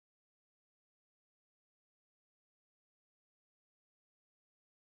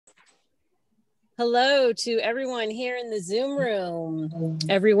Hello to everyone here in the Zoom room,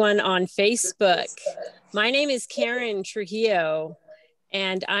 everyone on Facebook. My name is Karen Trujillo,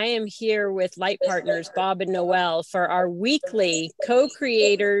 and I am here with Light Partners Bob and Noel for our weekly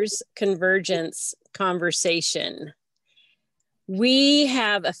Co-Creators Convergence conversation. We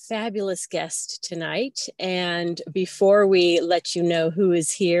have a fabulous guest tonight, and before we let you know who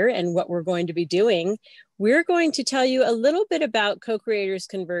is here and what we're going to be doing, we're going to tell you a little bit about Co-Creators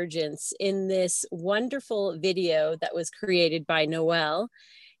Convergence in this wonderful video that was created by Noel.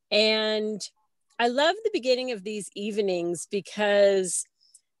 And I love the beginning of these evenings because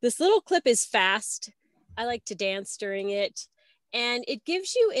this little clip is fast. I like to dance during it. And it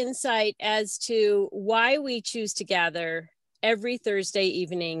gives you insight as to why we choose to gather every Thursday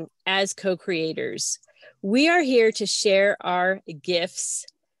evening as co-creators. We are here to share our gifts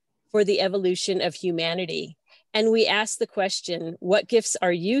for the evolution of humanity. And we ask the question, what gifts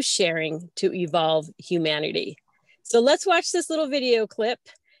are you sharing to evolve humanity? So let's watch this little video clip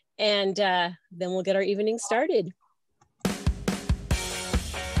and then we'll get our evening started.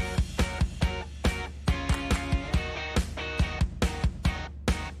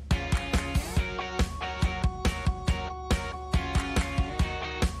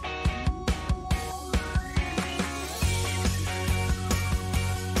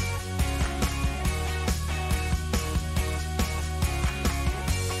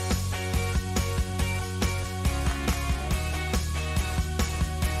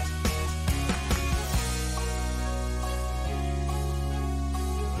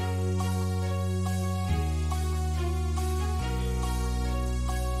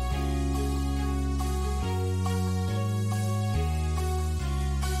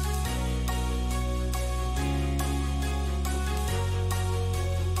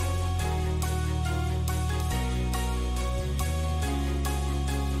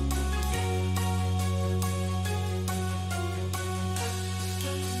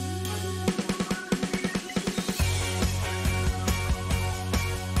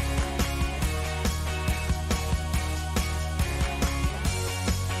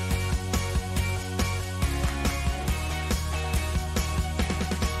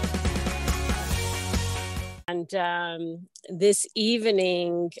 And this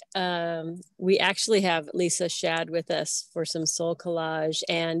evening, we actually have Lisa Schad with us for some soul collage.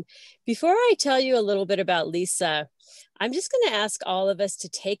 And before I tell you a little bit about Lisa, I'm just going to ask all of us to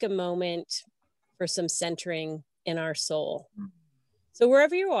take a moment for some centering in our soul. So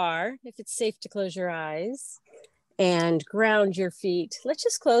wherever you are, if it's safe to close your eyes and ground your feet, let's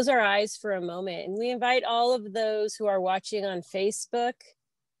just close our eyes for a moment. And we invite all of those who are watching on Facebook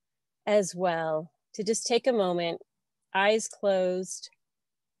as well to just take a moment, eyes closed,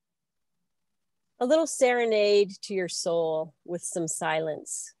 a little serenade to your soul with some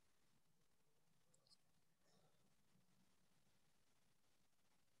silence.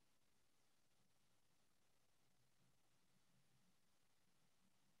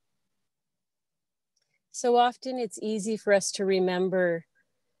 So often it's easy for us to remember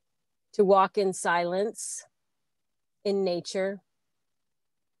to walk in silence, in nature,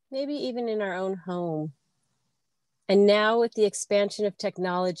 maybe even in our own home. And now with the expansion of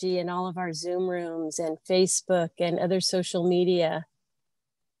technology and all of our Zoom rooms and Facebook and other social media,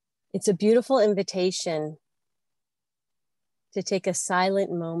 it's a beautiful invitation to take a silent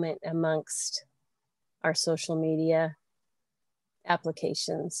moment amongst our social media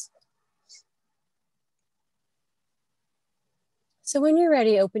applications. So when you're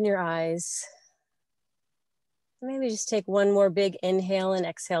ready, open your eyes. Maybe just take one more big inhale and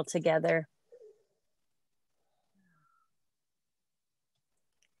exhale together.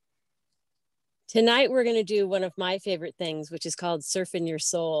 Tonight, we're going to do one of my favorite things, which is called Surfing Your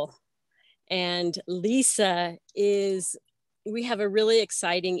Soul. And Lisa we have a really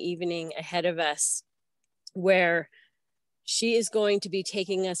exciting evening ahead of us where she is going to be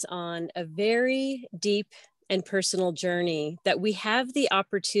taking us on a very deep and personal journey that we have the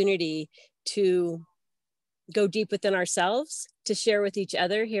opportunity to go deep within ourselves, to share with each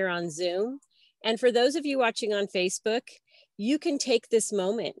other here on Zoom. And for those of you watching on Facebook, you can take this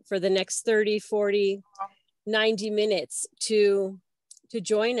moment for the next 30, 40, 90 minutes to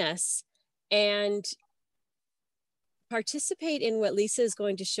join us and participate in what Lisa is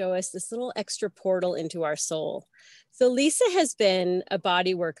going to show us, this little extra portal into our soul. So Lisa has been a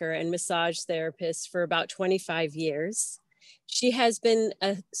body worker and massage therapist for about 25 years. She has been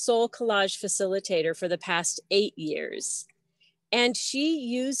a soul collage facilitator for the past 8 years. And she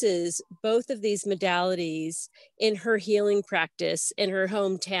uses both of these modalities in her healing practice in her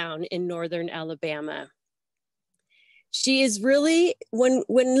hometown in northern Alabama. She is really, when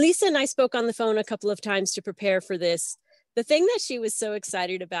Lisa and I spoke on the phone a couple of times to prepare for this, the thing that she was so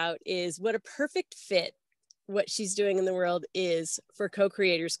excited about is what a perfect fit what she's doing in the world is for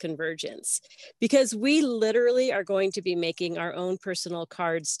co-creators convergence, because we literally are going to be making our own personal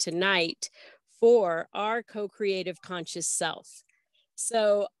cards tonight for our co-creative conscious self.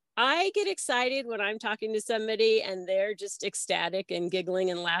 So I get excited when I'm talking to somebody and they're just ecstatic and giggling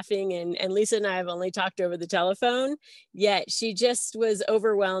and laughing. And Lisa and I have only talked over the telephone, yet she just was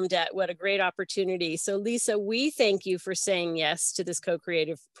overwhelmed at what a great opportunity. So Lisa, we thank you for saying yes to this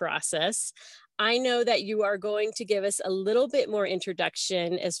co-creative process. I know that you are going to give us a little bit more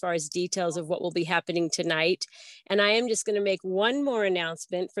introduction as far as details of what will be happening tonight. And I am just going to make one more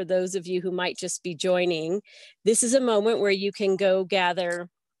announcement for those of you who might just be joining. This is a moment where you can go gather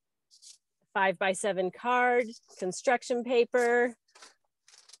 5x7 card, construction paper,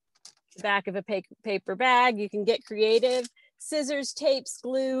 the back of a paper bag. You can get creative. Scissors, tapes,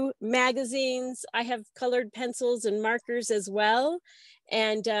 glue, magazines. I have colored pencils and markers as well.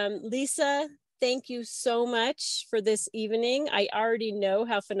 And Lisa, thank you so much for this evening. I already know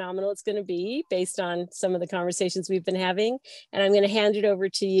how phenomenal it's going to be based on some of the conversations we've been having. And I'm going to hand it over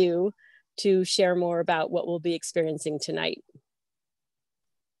to you to share more about what we'll be experiencing tonight.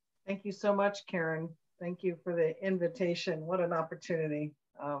 Thank you so much, Karen. Thank you for the invitation. What an opportunity.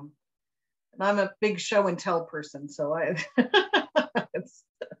 And I'm a big show and tell person, so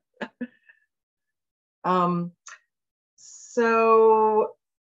so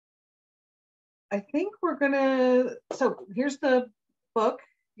I think we're gonna, so here's the book.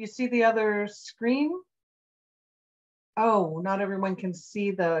 You see the other screen? Oh, not everyone can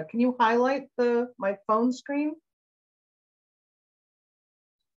see can you highlight my phone screen?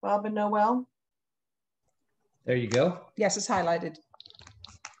 Bob and Noel? There you go. Yes, it's highlighted.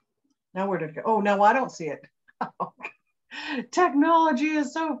 Now where did it go? Oh, no, I don't see it. Technology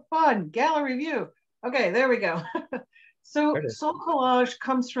is so fun. Gallery view. Okay, there we go. So SoulCollage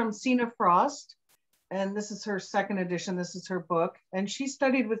comes from Seena Frost, and this is her second edition. This is her book, and she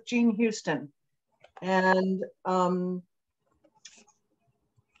studied with Jean Houston. And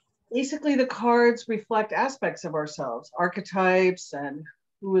basically the cards reflect aspects of ourselves, archetypes, and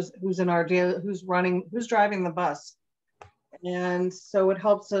who's in our daily, who's driving the bus. And so it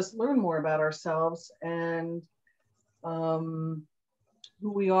helps us learn more about ourselves and who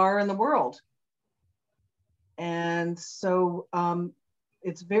we are in the world. And so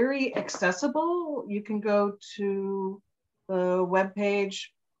it's very accessible. You can go to the webpage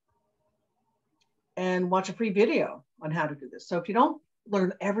and watch a free video on how to do this. So if you don't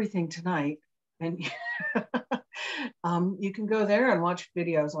learn everything tonight, and you can go there and watch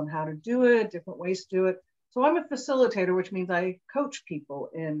videos on how to do it, different ways to do it. So I'm a facilitator, which means I coach people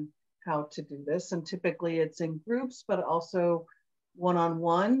in how to do this. And typically it's in groups, but also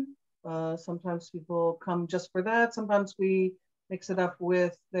one-on-one. Sometimes people come just for that. Sometimes we mix it up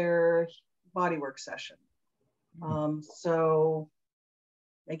with their bodywork session. So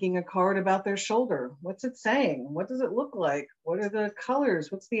making a card about their shoulder. What's it saying? What does it look like? What are the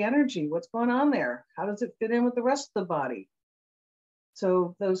colors? What's the energy? What's going on there? How does it fit in with the rest of the body?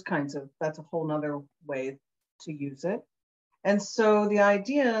 So those kinds of, that's a whole nother way to use it. And so the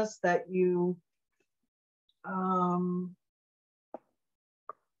idea is that you,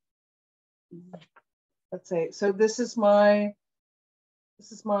 let's say, so this is my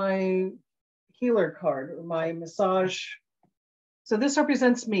healer card, or my massage. So this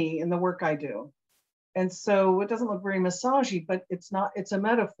represents me in the work I do. And so it doesn't look very massagey, but it's not, it's a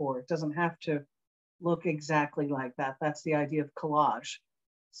metaphor. It doesn't have to look exactly like that. That's the idea of collage.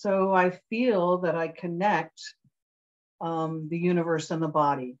 So I feel that I connect the universe and the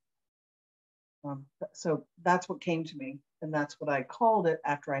body. So that's what came to me, and that's what I called it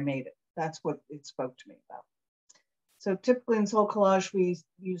after I made it. That's what it spoke to me about. So typically in SoulCollage, we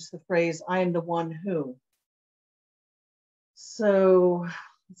use the phrase, I am the one who. So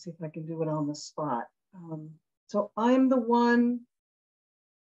let's see if I can do it on the spot. So I'm the one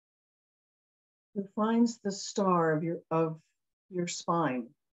who finds the star of your spine,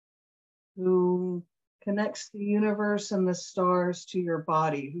 who connects the universe and the stars to your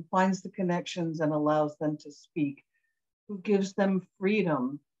body, who finds the connections and allows them to speak, who gives them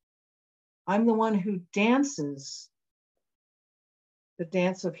freedom. I'm the one who dances the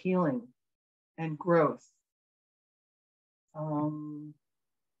dance of healing and growth.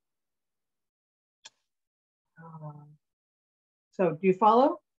 So do you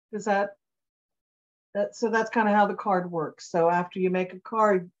follow? Does so that's kind of how the card works. So after you make a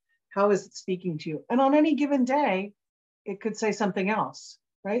card, how is it speaking to you? And on any given day, it could say something else,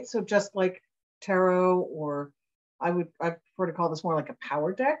 right? So just like tarot or I prefer to call this more like a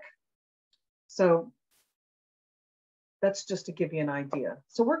power deck. So that's just to give you an idea.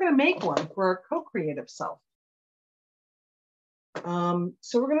 So we're going to make one for our co-creative self.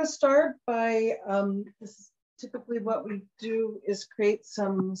 So we're going to start by, this is typically what we do is create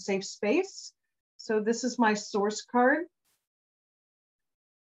some safe space. So this is my source card.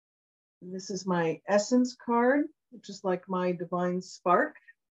 And this is my essence card, which is like my divine spark.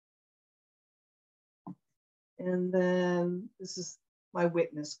 And then this is my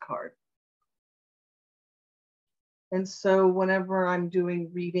witness card. And so whenever I'm doing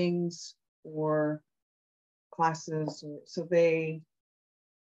readings or classes, so they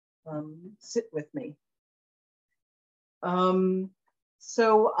sit with me.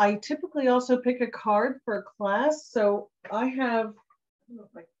 So I typically also pick a card for a class. So I have, I don't know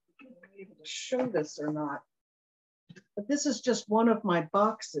if I'm able to show this or not, but this is just one of my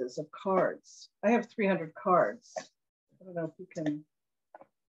boxes of cards. I have 300 cards. I don't know if you can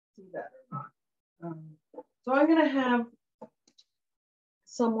see that or not. So I'm going to have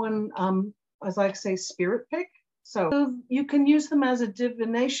someone, as I say, spirit pick. So you can use them as a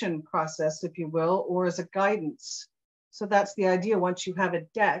divination process, if you will, or as a guidance. So that's the idea. Once you have a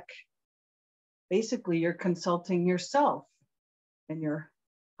deck, basically you're consulting yourself and your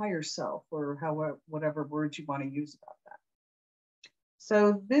higher self, or however, whatever words you want to use about that.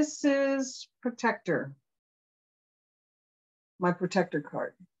 So this is protector, my protector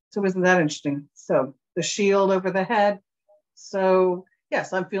card. So isn't that interesting? So the shield over the head. So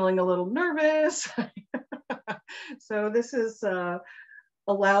yes, I'm feeling a little nervous. So this is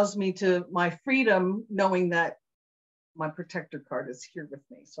allows me to my freedom, knowing that my protector card is here with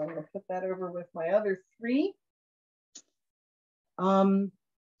me. So I'm going to put that over with my other 3.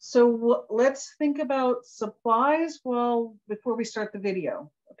 So let's think about supplies before we start the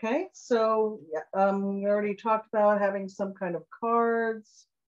video. Okay, so we already talked about having some kind of cards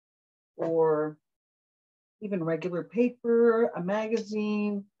or even regular paper, a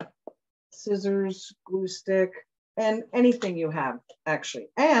magazine, scissors, glue stick, and anything you have actually.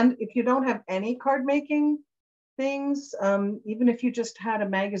 And if you don't have any card making things, even if you just had a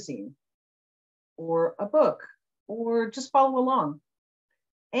magazine or a book, or just follow along.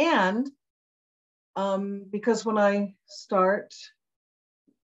 And because when I start,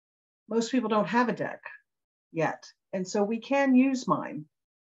 most people don't have a deck yet. And so we can use mine.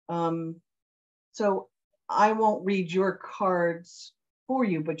 So I won't read your cards for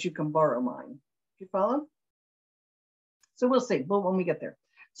you, but you can borrow mine. You follow? So we'll see when we get there.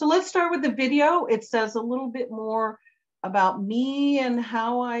 So let's start with the video. It says a little bit more about me and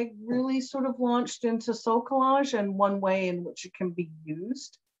how I really sort of launched into SoulCollage and one way in which it can be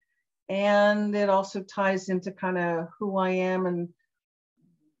used. And it also ties into kind of who I am and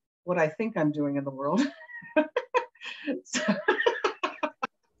what I think I'm doing in the world. So,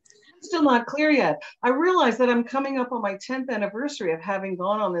 still not clear yet. I realize that I'm coming up on my 10th anniversary of having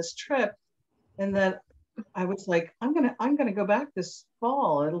gone on this trip, and that I was like, I'm gonna go back this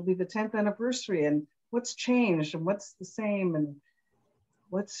fall. It'll be the 10th anniversary, and what's changed and what's the same and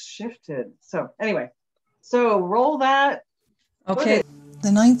what's shifted. So anyway, so roll that. Okay. The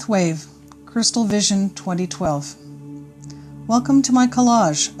 9th Wave, Crystal Vision 2012. Welcome to my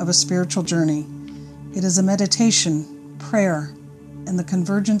collage of a spiritual journey. It is a meditation, prayer, and the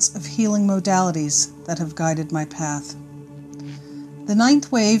convergence of healing modalities that have guided my path. The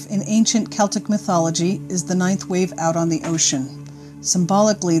 9th wave in ancient Celtic mythology is the 9th wave out on the ocean,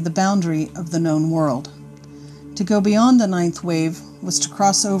 symbolically the boundary of the known world. To go beyond the 9th wave was to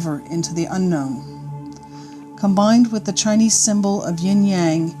cross over into the unknown. Combined with the Chinese symbol of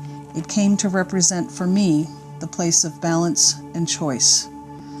yin-yang, it came to represent for me the place of balance and choice.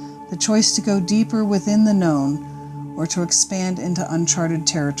 The choice to go deeper within the known or to expand into uncharted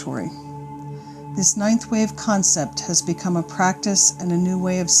territory. This 9th wave concept has become a practice and a new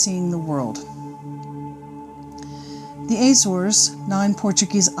way of seeing the world. The Azores, 9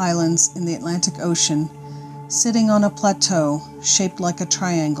 Portuguese islands in the Atlantic Ocean, sitting on a plateau shaped like a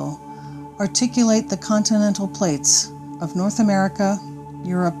triangle, articulate the continental plates of North America,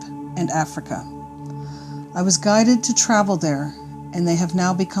 Europe, and Africa. I was guided to travel there, and they have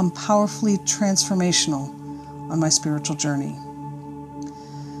now become powerfully transformational on my spiritual journey.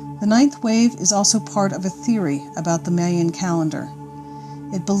 The 9th wave is also part of a theory about the Mayan calendar.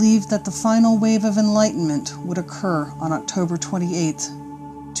 It believed that the final wave of enlightenment would occur on October 28,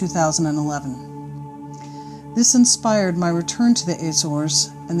 2011. This inspired my return to the Azores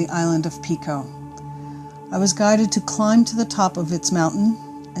and the island of Pico. I was guided to climb to the top of its mountain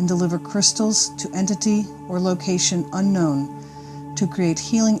and deliver crystals to entity or location unknown to create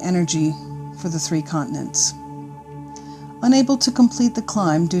healing energy for the 3 continents. Unable to complete the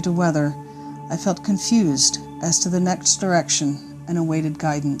climb due to weather, I felt confused as to the next direction and awaited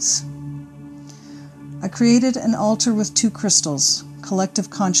guidance. I created an altar with 2 crystals, collective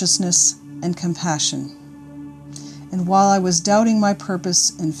consciousness and compassion. And while I was doubting my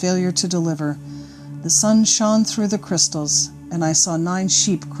purpose and failure to deliver, the sun shone through the crystals, and I saw 9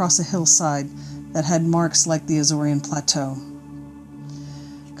 sheep cross a hillside that had marks like the Azorean Plateau.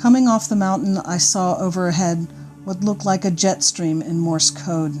 Coming off the mountain, I saw overhead what looked like a jet stream in Morse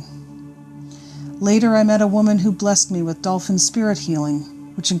code. Later, I met a woman who blessed me with dolphin spirit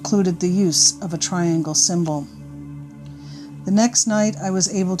healing, which included the use of a triangle symbol. The next night, I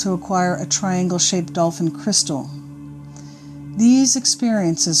was able to acquire a triangle-shaped dolphin crystal. These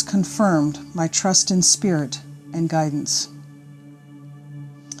experiences confirmed my trust in spirit and guidance.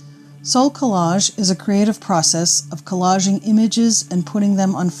 SoulCollage is a creative process of collaging images and putting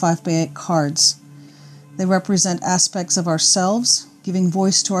them on 5x8 cards. They represent aspects of ourselves, giving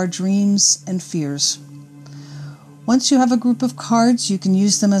voice to our dreams and fears. Once you have a group of cards, you can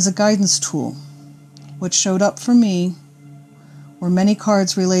use them as a guidance tool. What showed up for me were many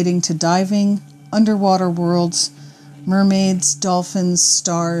cards relating to diving, underwater worlds, mermaids, dolphins,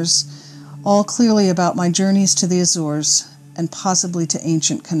 stars, all clearly about my journeys to the Azores and possibly to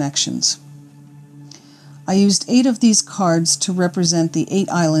ancient connections. I used 8 of these cards to represent the 8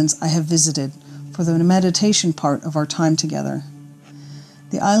 islands I have visited for the meditation part of our time together.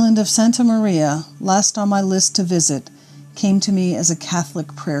 The island of Santa Maria, last on my list to visit, came to me as a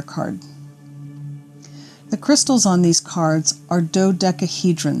Catholic prayer card. The crystals on these cards are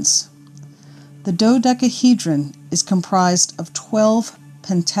dodecahedrons. The dodecahedron is comprised of 12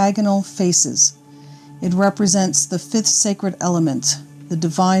 pentagonal faces. It represents the 5th sacred element, the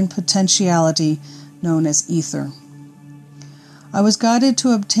divine potentiality known as ether. I was guided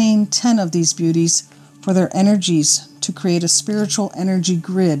to obtain 10 of these beauties for their energies to create a spiritual energy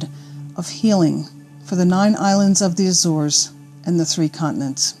grid of healing for the 9 islands of the Azores and the 3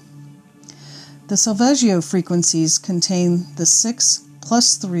 continents. The solfeggio frequencies contain the 6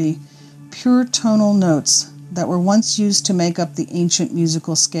 plus 3 pure tonal notes that were once used to make up the ancient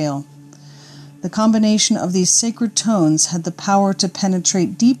musical scale. The combination of these sacred tones had the power to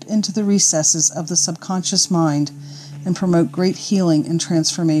penetrate deep into the recesses of the subconscious mind and promote great healing and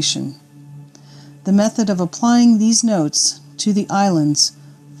transformation. The method of applying these notes to the islands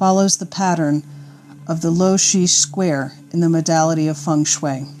follows the pattern of the Lo Shi square in the modality of feng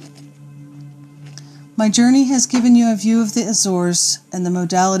shui. My journey has given you a view of the Azores, and the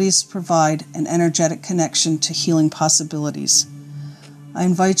modalities provide an energetic connection to healing possibilities. I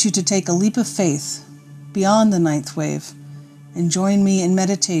invite you to take a leap of faith beyond the 9th wave and join me in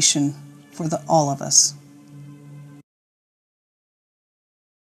meditation for all of us.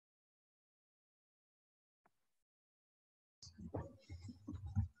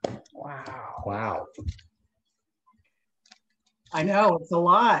 Wow. Wow. I know, it's a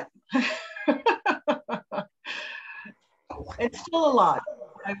lot. It's still a lot.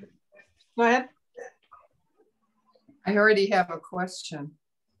 Go ahead. I already have a question.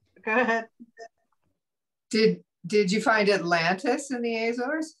 Go ahead. Did you find Atlantis in the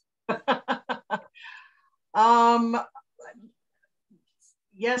Azores?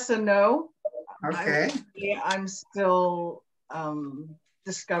 Yes and no. Okay. I'm still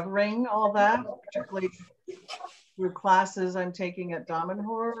discovering all that, particularly through classes I'm taking at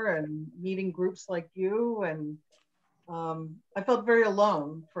Damanhur and meeting groups like you. And I felt very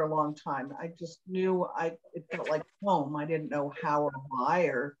alone for a long time. I just knew it felt like home. I didn't know how or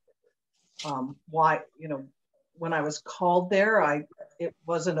why, when I was called there, it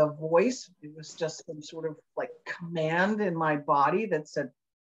wasn't a voice. It was just some sort of like command in my body that said,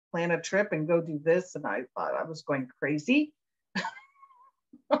 plan a trip and go do this. And I thought I was going crazy.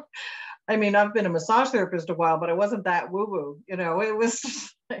 I mean, I've been a massage therapist a while, but I wasn't that woo-woo. It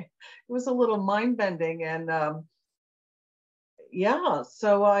was a little mind-bending. And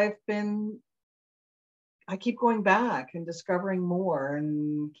so I keep going back and discovering more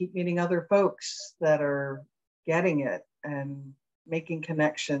and keep meeting other folks that are getting it and making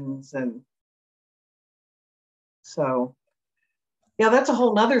connections. And so, yeah, that's a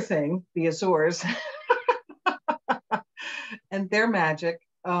whole nother thing, the Azores and their magic.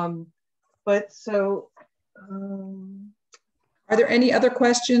 Are there any other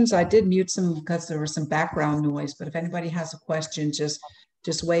questions? I did mute some because there was some background noise, but if anybody has a question, just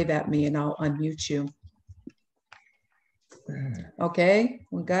wave at me and I'll unmute you. Okay,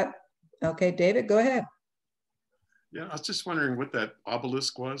 okay, David, go ahead. Yeah, I was just wondering what that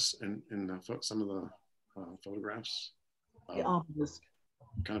obelisk was in some of the photographs. The obelisk.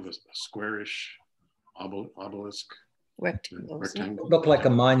 Kind of a squarish obelisk. Rectangles. Rectangle. Look like a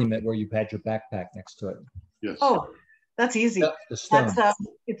monument where you've had your backpack next to it. Yes. Oh, that's easy. Yep, the stone. That's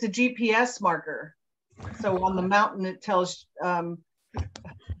it's a GPS marker. So on the mountain, it tells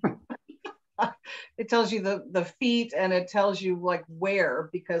it tells you the feet, and it tells you like where,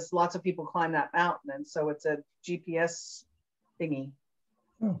 because lots of people climb that mountain, and so it's a GPS thingy.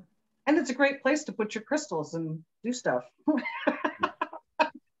 Oh. And it's a great place to put your crystals and do stuff.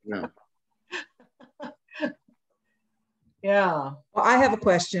 Yeah. Yeah. Well, I have a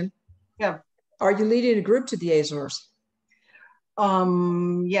question. Yeah. Are you leading a group to the Azores?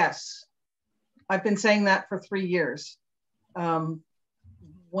 Yes. I've been saying that for 3 years.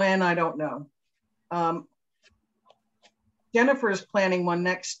 When, I don't know. Jennifer is planning one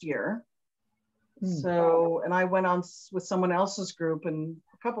next year. So, and I went on with someone else's group, and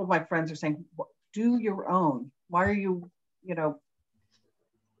a couple of my friends are saying, do your own. Why are you,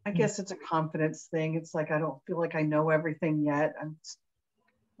 I guess it's a confidence thing. It's like, I don't feel like I know everything yet.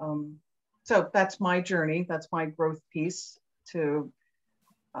 So that's my journey. That's my growth piece to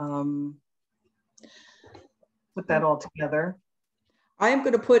put that all together. I am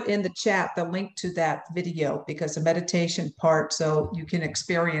going to put in the chat the link to that video, because the meditation part, so you can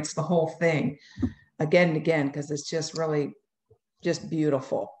experience the whole thing again and again, because it's just really just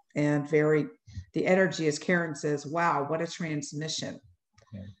beautiful and the energy, as Karen says, wow, what a transmission.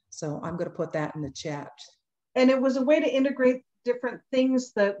 Yeah. So I'm going to put that in the chat. And it was a way to integrate different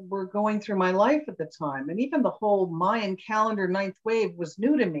things that were going through my life at the time. And even the whole Mayan calendar 9th wave was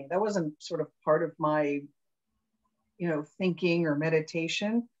new to me. That wasn't sort of part of my thinking or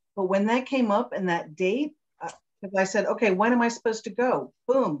meditation. But when that came up and that date, because I said, okay, when am I supposed to go?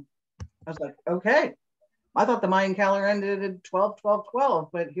 Boom. I was like, okay. I thought the Mayan calendar ended at 12/12/12,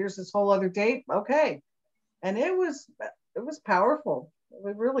 but here's this whole other date. Okay. And it was powerful.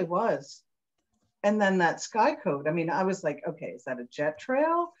 It really was. And then that sky code, I mean, I was like, okay, is that a jet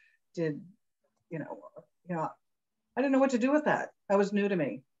trail? I didn't know what to do with that. That was new to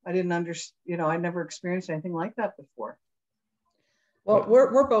me. I didn't understand, I never experienced anything like that before. Well,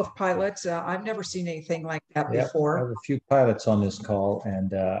 we're both pilots. I've never seen anything like that before. I have a few pilots on this call,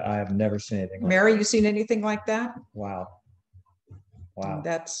 and I have never seen anything like Mary, that. you seen anything like that? Wow. Wow.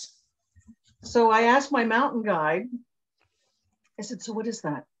 So I asked my mountain guide, I said, so what is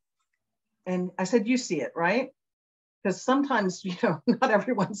that? And I said, you see it, right? Because sometimes, not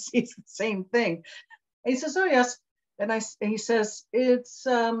everyone sees the same thing. And he says, oh, yes. And he says, it's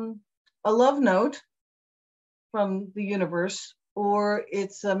a love note from the universe, or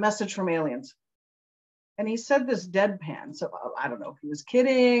it's a message from aliens. And he said this deadpan. So I don't know if he was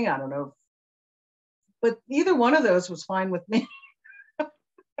kidding. I don't know. But either one of those was fine with me.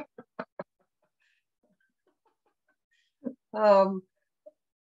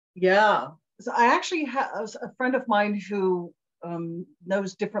 Yeah. So I actually have a friend of mine who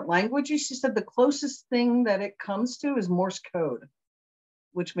knows different languages. She said the closest thing that it comes to is Morse code,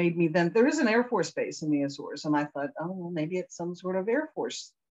 which made me then, there is an Air Force base in the Azores. And I thought, oh, well, maybe it's some sort of Air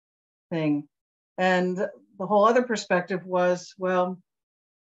Force thing. And the whole other perspective was, well,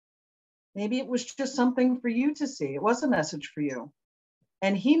 maybe it was just something for you to see. It was a message for you.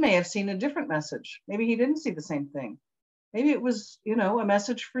 And he may have seen a different message. Maybe he didn't see the same thing. Maybe it was, a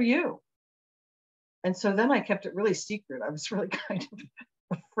message for you. And so then I kept it really secret. I was really kind of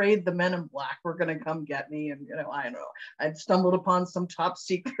afraid the men in black were going to come get me. And, I don't know, I'd stumbled upon some top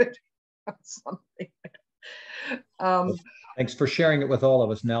secret or something. Thanks for sharing it with all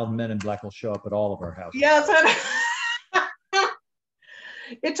of us. Now the men in black will show up at all of our houses. Yes.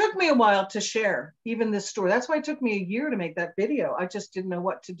 It took me a while to share even this story. That's why it took me a year to make that video. I just didn't know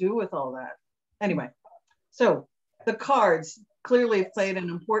what to do with all that. Anyway, so the cards clearly played an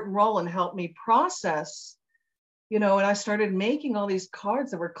important role and helped me process, and I started making all these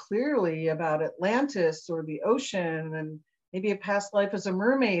cards that were clearly about Atlantis or the ocean and maybe a past life as a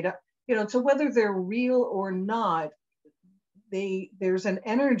mermaid, so whether they're real or not, there's an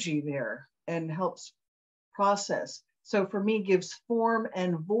energy there and helps process. So for me, gives form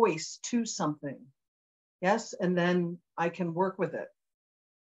and voice to something. Yes, and then I can work with it.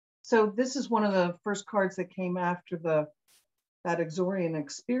 So this is one of the first cards that came after that Exorian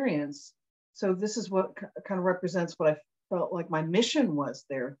experience. So this is what kind of represents what I felt like my mission was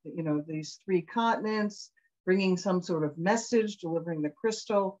there. These 3 continents, bringing some sort of message, delivering the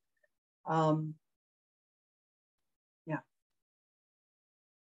crystal. Yeah.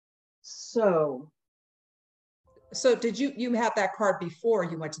 So did you had that card before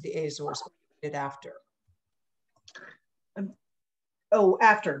you went to the Azores, or did after?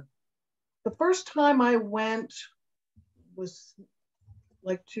 After. The first time I went was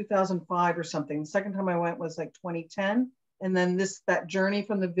like 2005 or something. The second time I went was like 2010. And then that journey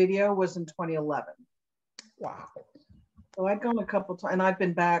from the video was in 2011. Wow. So I'd gone a couple times, and I've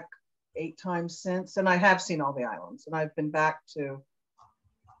been back 8 times since, and I have seen all the islands, and I've been back to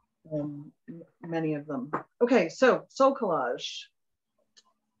many of them. Okay, so SoulCollage.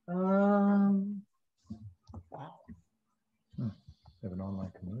 Wow. They have an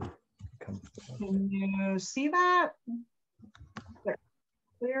online community. Can you see that?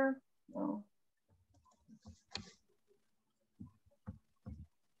 Clear? No.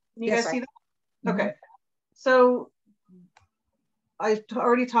 Can you guys see that? Okay. So I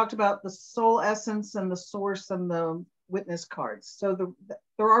already talked about the soul essence and the source and the witness cards. So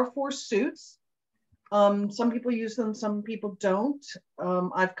there are 4 suits. Some people use them, some people don't.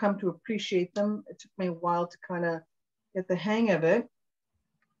 I've come to appreciate them. It took me a while to kind of get the hang of it.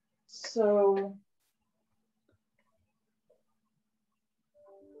 So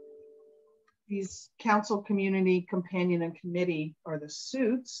these council, community, companion, and committee are the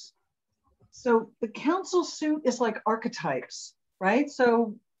suits. So the council suit is like archetypes, right?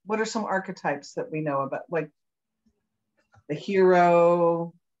 So what are some archetypes that we know about? Like the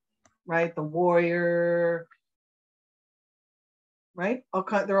hero, right? The warrior, right?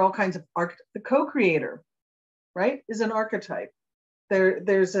 There are all kinds of the co-creator, right? Is an archetype.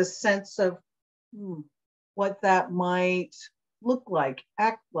 There's a sense of what that might look like,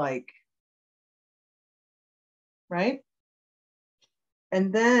 act like, right?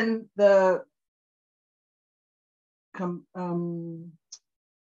 And then the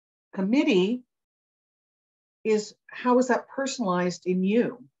committee is, how is that personalized in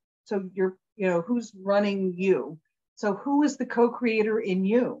you? So who's running you? So who is the co-creator in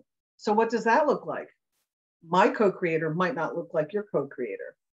you? So what does that look like? My co-creator might not look like your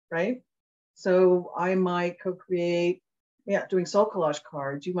co-creator, right? So I might co-create, doing SoulCollage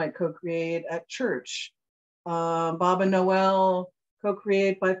cards. You might co-create at church. Bob and Noel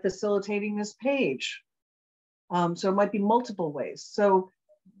co-create by facilitating this page. So it might be multiple ways. So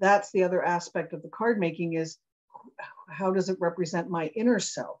that's the other aspect of the card making, is how does it represent my inner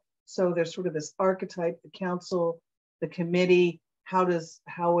self? So there's sort of this archetype, the council, the committee, how does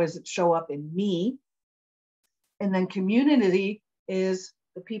it show up in me? And then community is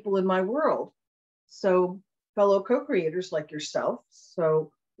the people in my world. So fellow co-creators like yourself,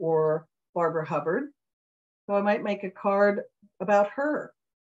 or Barbara Hubbard. So I might make a card about her,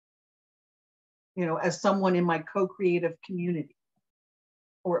 as someone in my co-creative community,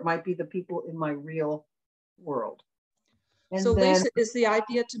 or it might be the people in my real world. And so then, Lisa, is the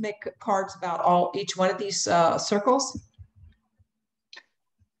idea to make cards about each one of these circles?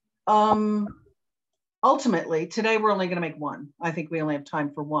 Ultimately, today we're only going to make one. I think we only have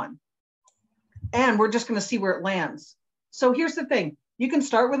time for one. And we're just going to see where it lands. So here's the thing. You can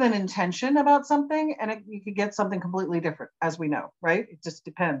start with an intention about something, and you could get something completely different, as we know, right? It just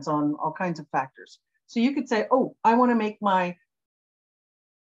depends on all kinds of factors. So you could say, oh, I want to make my,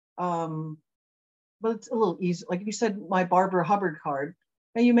 but it's a little easy. Like if you said my Barbara Hubbard card,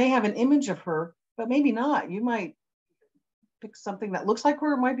 now you may have an image of her, but maybe not. You might pick something that looks like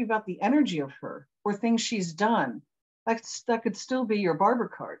her. It might be about the energy of her or things she's done. That could still be your Barbara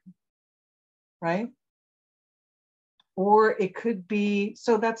card, right? Or it could be,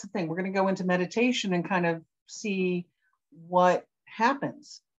 so that's the thing. We're going to go into meditation and kind of see what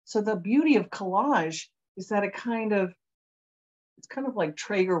happens. So the beauty of collage is that it's kind of like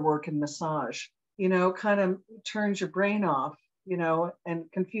Traeger work and massage, kind of turns your brain off,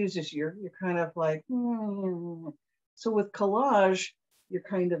 and confuses you. You're kind of like, So with collage, you're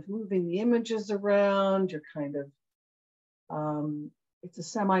kind of moving the images around. You're kind of, it's a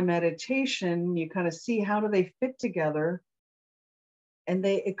semi-meditation. You kind of see how do they fit together, and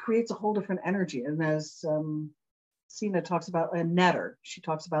it creates a whole different energy. And as Seena talks about a netter, she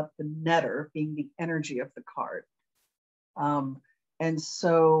talks about the netter being the energy of the card. And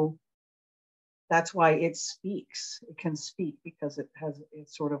so that's why it speaks. It can speak because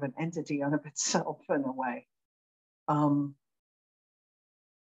it's sort of an entity unto itself in a way.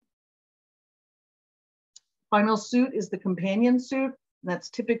 Final suit is the companion suit.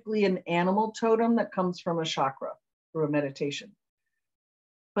 That's typically an animal totem that comes from a chakra through a meditation.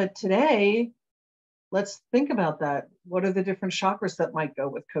 But today, let's think about that. What are the different chakras that might go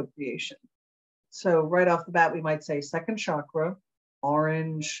with co-creation? So right off the bat, we might say second chakra,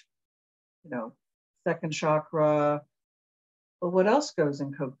 orange, second chakra. But what else goes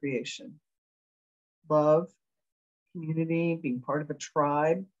in co-creation? Love, community, being part of a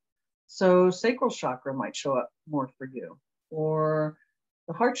tribe. So sacral chakra might show up more for you, or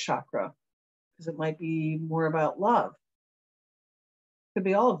the heart chakra, because it might be more about love. Could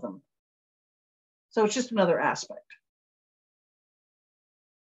be all of them. So it's just another aspect.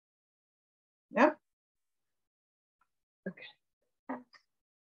 Yeah. Okay.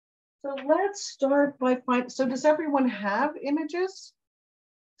 So let's start by finding, so does everyone have images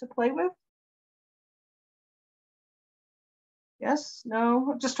to play with? Yes,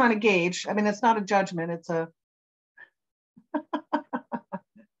 no, I'm just trying to gauge. I mean, it's not a judgment, it's a,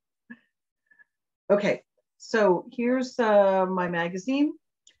 okay. So here's my magazine.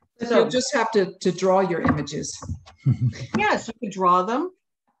 So you'll just have to draw your images. Yes, you can draw them.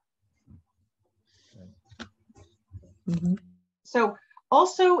 Mm-hmm. So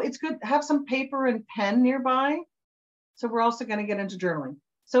also it's good to have some paper and pen nearby. So we're also going to get into journaling.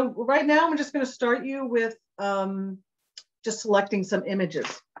 So right now I'm just going to start you with just selecting some images.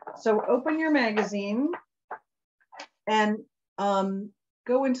 So open your magazine and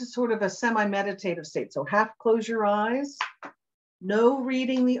go into sort of a semi-meditative state. So half close your eyes, no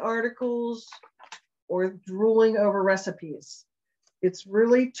reading the articles or drooling over recipes. It's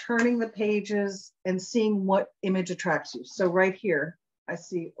really turning the pages and seeing what image attracts you. So right here, I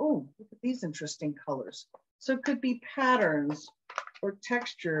see, oh, look at these interesting colors. So it could be patterns or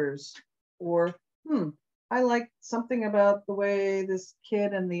textures or, I like something about the way this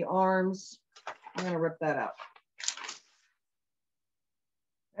kid and the arms. I'm gonna rip that out.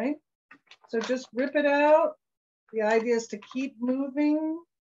 Okay, so just rip it out. The idea is to keep moving,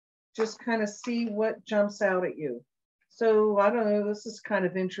 just kind of see what jumps out at you. So I don't know, this is kind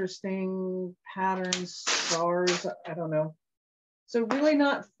of interesting, patterns, stars, I don't know. So really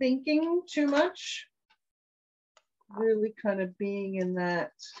not thinking too much, really kind of being in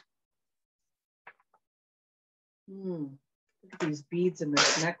that, look at these beads in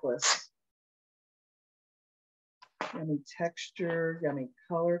this necklace. Yummy texture, yummy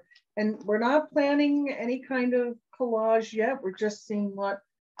color. And we're not planning any kind of collage yet. We're just seeing what,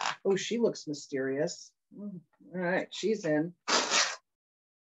 oh, she looks mysterious. All right, she's in. So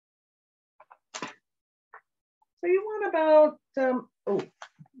you want about, oh,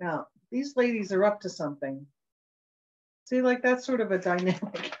 now these ladies are up to something. See, like that's sort of a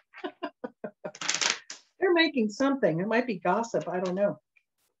dynamic. They're making something. It might be gossip, I don't know.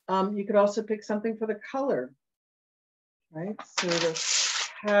 You could also pick something for the color, right? So the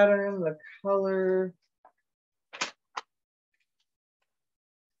pattern, the color.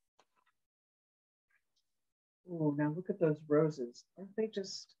 Oh, now look at those roses. Aren't they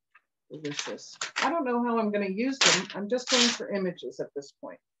just delicious? I don't know how I'm going to use them. I'm just going for images at this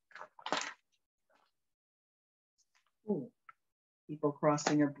point. Ooh, people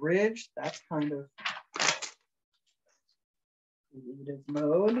crossing a bridge. That's kind of creative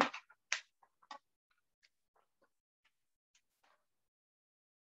mode.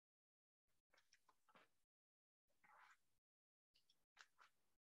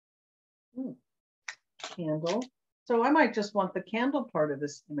 Candle. So I might just want the candle part of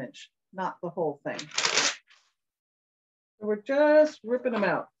this image, not the whole thing. So we're just ripping them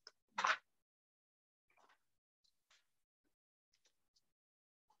out.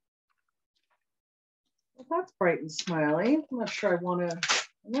 Well, that's bright and smiley. I'm not sure I want to, I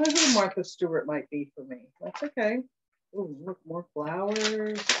wonder who Martha Stewart might be for me. That's okay. Oh, look, more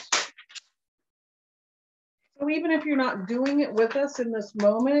flowers. So even if you're not doing it with us in this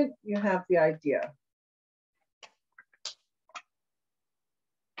moment, you have the idea.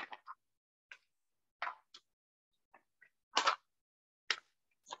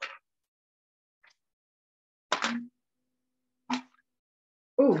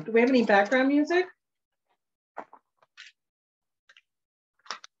 Oh, do we have any background music?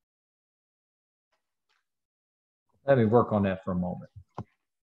 Let me work on that for a moment.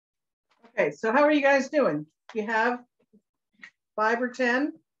 Okay, so how are you guys doing? You have 5 or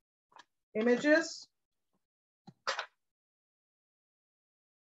 10 images?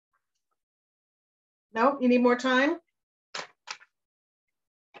 No, you need more time?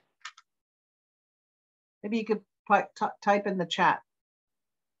 Maybe you could type in the chat.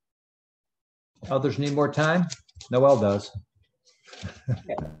 Others need more time? Noelle does.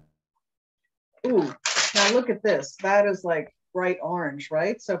 Okay. Ooh, now look at this. That is like bright orange,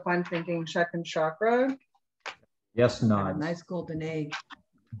 right? So if I'm thinking second chakra. Yes, nods. Nice golden egg.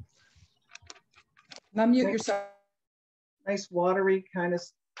 Now mute yourself. Nice watery kind of.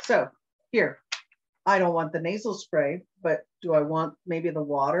 So here, I don't want the nasal spray, but do I want maybe the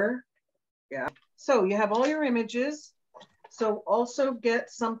water? Yeah. So you have all your images. So also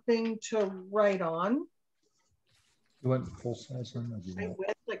get something to write on. You went full size one?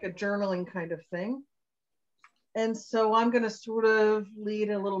 With like a journaling kind of thing. And so I'm going to sort of lead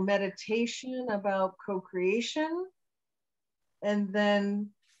a little meditation about co-creation. And then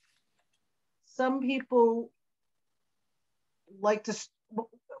some people like to,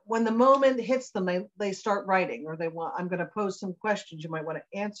 when the moment hits them, they start writing, or I'm going to pose some questions. You might want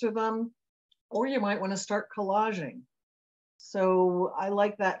to answer them, or you might want to start collaging. So I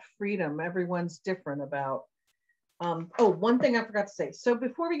like that freedom. Everyone's different about, oh, one thing I forgot to say. So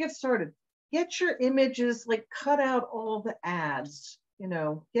before we get started, get your images, like cut out all the ads, you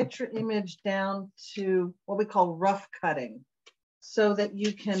know, get your image down to what we call rough cutting so that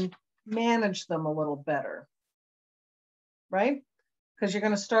you can manage them a little better, right? Because you're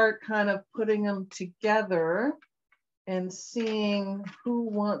going to start kind of putting them together and seeing who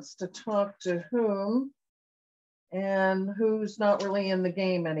wants to talk to whom and who's not really in the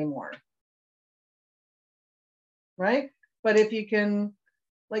game anymore, right? But if you can,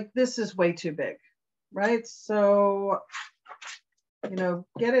 like, this is way too big, right? So, you know,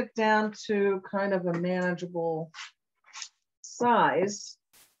 get it down to kind of a manageable size.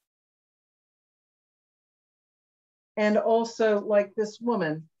 And also, like this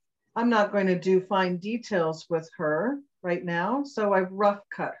woman, I'm not going to do fine details with her right now. So I've rough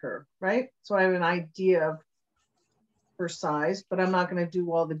cut her, right? So I have an idea of her size, but I'm not going to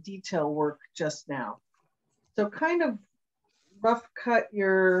do all the detail work just now. So kind of rough cut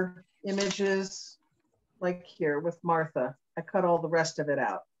your images, like here with Martha. I cut all the rest of it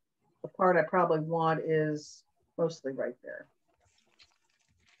out. The part I probably want is mostly right there.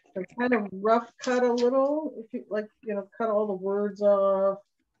 So kind of rough cut a little, if you like, you know, cut all the words off,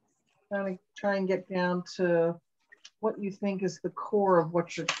 kind of try and get down to what you think is the core of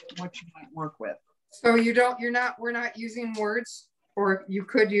what you might work with. So we're not using words, or you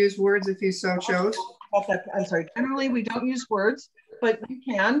could use words if you so chose. I'm sorry, generally we don't use words, but you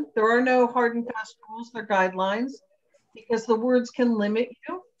can. There are no hard and fast rules, they're guidelines, because the words can limit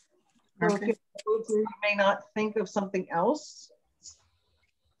you. So Okay. if you go through, you may not think of something else.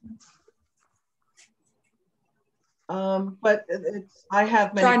 But I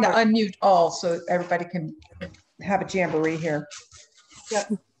have many Trying to unmute all so everybody can have a jamboree here.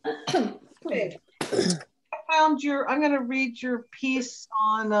 Yep. Okay. I'm going to read your piece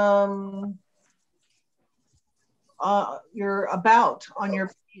on your on your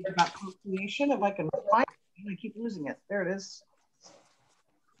page about co-creation. If I can find it, I keep losing it. There it is.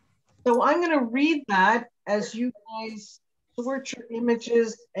 So I'm going to read that as you guys sort your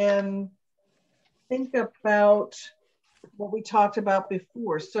images and think about what we talked about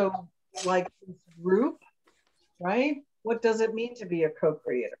before. So like this group, right? What does it mean to be a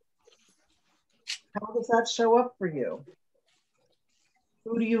co-creator? How does that show up for you?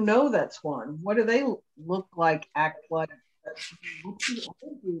 Who do you know that's one? What do they look like, act like? What do you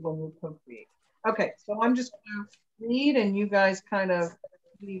all do when you co-create? Okay, so I'm just going to read and you guys kind of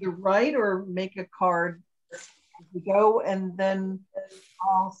either write or make a card as we go, and then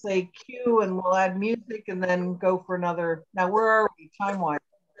I'll say cue and we'll add music and then go for another. Now, where are we time-wise?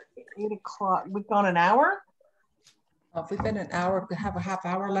 8 o'clock. We've gone an hour? If we've been an hour, we have a half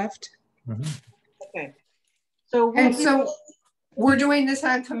hour left. Mhm. Okay. So, And so we're doing this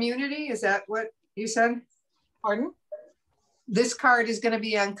on community. Is that what you said? pardon? This card is going to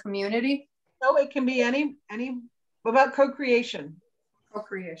be on community? No, it can be any about co-creation.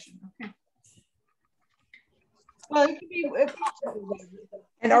 Co-creation, okay. Well, it can be.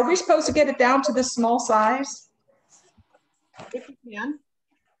 And are we supposed to get it down to the small size? If you can.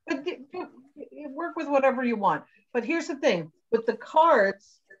 But work with whatever you want. But here's the thing, with the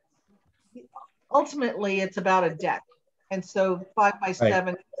cards, ultimately it's about a deck. And so 5 by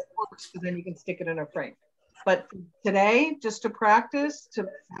 7 works, because then you can stick it in a frame. But today, just to practice, to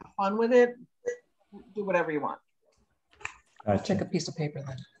have fun with it, do whatever you want. I'll take a piece of paper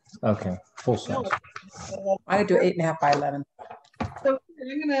then. Okay, full size. I do 8.5 by 11. So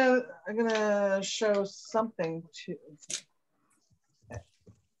I'm gonna show something to.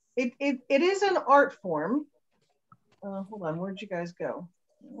 It is an art form. Hold on, where'd you guys go?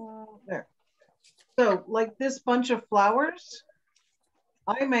 There. So like this bunch of flowers,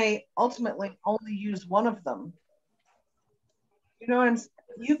 I may ultimately only use one of them. You know, and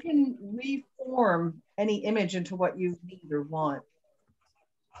you can reform any image into what you need or want.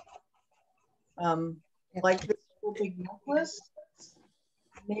 Like this whole big necklace,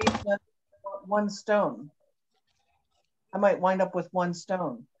 made with 1 stone. I might wind up with 1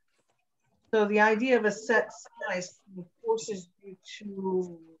 stone. So the idea of a set size forces you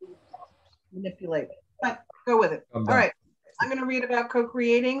to manipulate it. But go with it. All right. I'm going to read about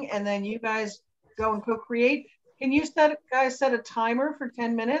co-creating, and then you guys go and co-create. Can you guys set a timer for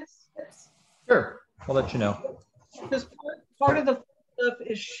 10 minutes? Sure, I'll let you know. Because part of the stuff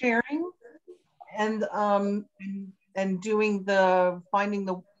is sharing, and and doing finding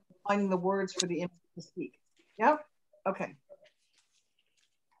the words for the image to speak. Yep. Okay.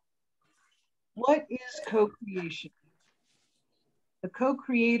 What is co-creation? The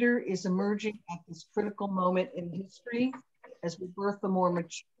co-creator is emerging at this critical moment in history as we birth a more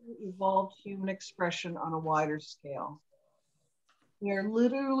mature, evolved human expression on a wider scale. We are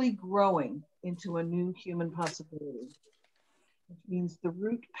literally growing into a new human possibility, which means the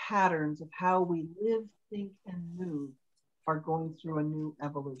root patterns of how we live, think, and move are going through a new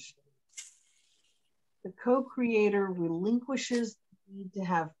evolution. The co-creator relinquishes the need to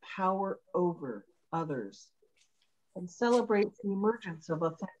have power over others and celebrates the emergence of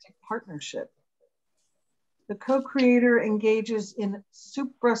authentic partnership. The co-creator engages in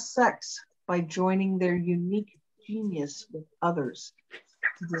suprasex by joining their unique genius with others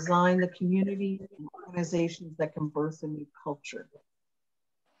to design the community and organizations that can birth a new culture.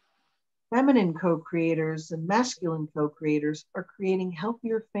 Feminine co-creators and masculine co-creators are creating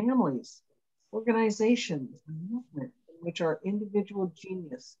healthier families, organizations, and movements in which our individual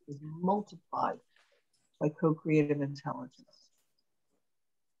genius is multiplied by co-creative intelligence.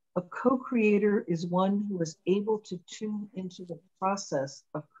 A co-creator is one who is able to tune into the process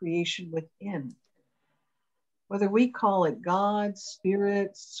of creation within. Whether we call it God,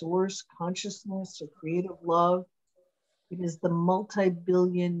 spirit, source, consciousness, or creative love, it is the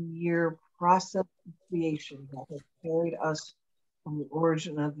multi-billion-year process of creation that has carried us from the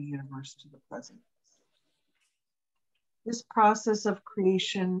origin of the universe to the present. This process of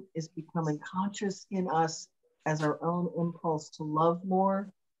creation is becoming conscious in us as our own impulse to love more,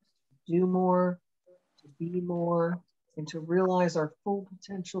 do more, to be more, and to realize our full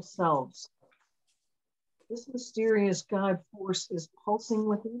potential selves. This mysterious God force is pulsing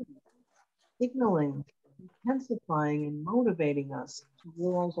within us, signaling, intensifying, and motivating us to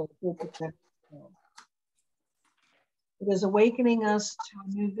realize our full potential selves. It is awakening us to a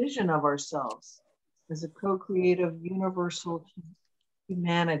new vision of ourselves as a co-creative universal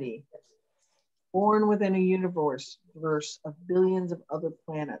humanity, born within a universe of billions of other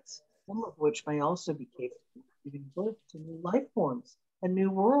planets, some of which may also be capable of giving birth to new life forms and new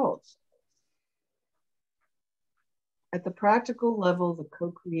worlds. At the practical level, the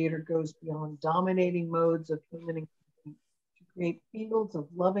co-creator goes beyond dominating modes of human engagement to create fields of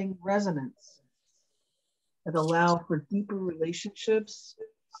loving resonance that allow for deeper relationships,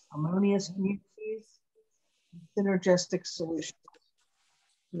 harmonious communities, and synergistic solutions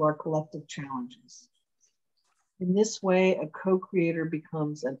to our collective challenges. In this way, a co-creator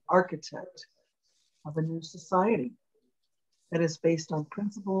becomes an architect of a new society that is based on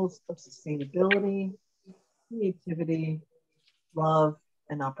principles of sustainability, creativity, love,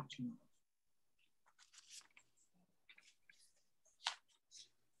 and opportunity.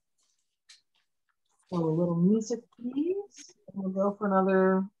 So a little music, please, and we'll go for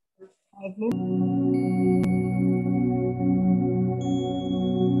another 5 minutes.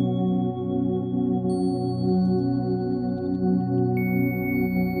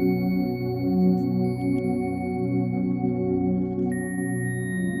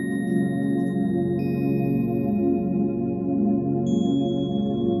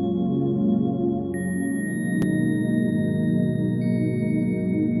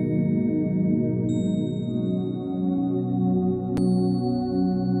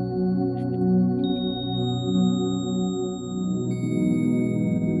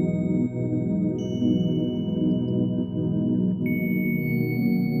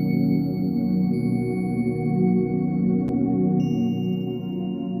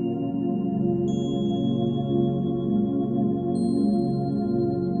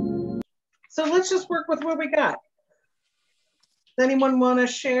 So let's just work with what we got. Does anyone want to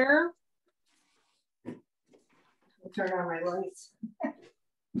share? I'll turn on my lights.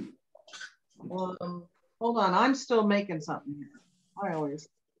 Hold on, I'm still making something here. I always.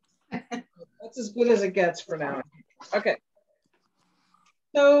 That's as good as it gets for now. Okay.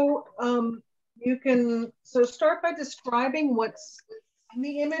 So you can start by describing what's in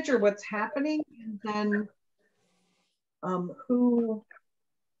the image or what's happening, and then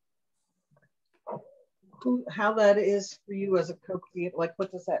how that is for you as a co-creator. Like,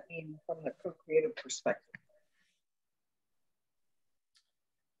 what does that mean from the co-creative perspective?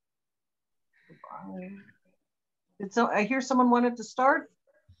 So I hear someone wanted to start.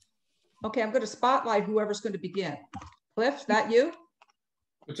 Okay, I'm going to spotlight whoever's going to begin. Cliff, is that you?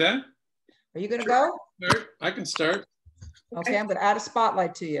 What's that? Are you going to go? I can start. Okay, I'm going to add a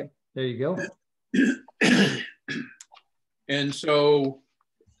spotlight to you. There you go. And so,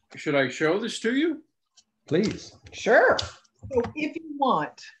 should I show this to you? Please. Sure. So if you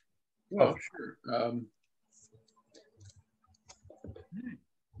want. Oh, sure.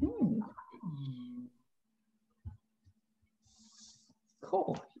 Hmm.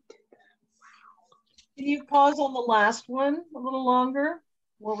 Cool. Can you pause on the last one a little longer?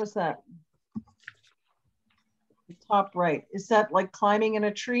 What was that? The top right. Is that like climbing in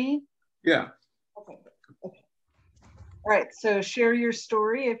a tree? Yeah. Okay. Okay. All right. So share your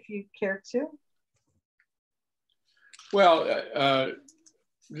story if you care to. Well,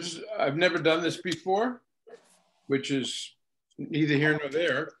 I've never done this before, which is neither here nor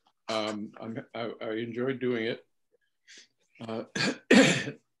there. I enjoy doing it.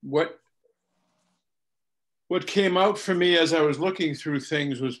 What came out for me as I was looking through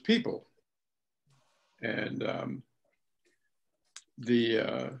things was people. And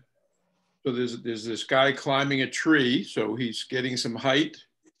so there's this guy climbing a tree, so he's getting some height.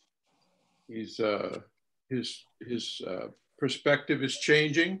 He's his perspective is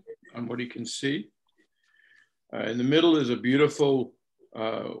changing on what he can see. In the middle is a beautiful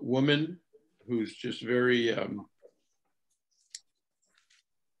woman who's just very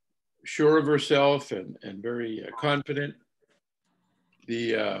sure of herself and very confident.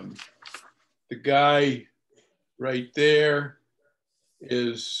 The guy right there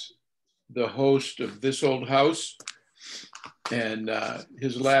is the host of This Old House, and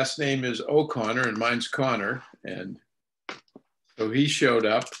his last name is O'Connor and mine's Connor, and so he showed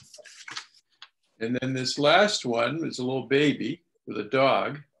up. And then this last one is a little baby with a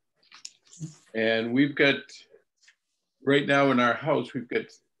dog, and we've got right now in our house we've got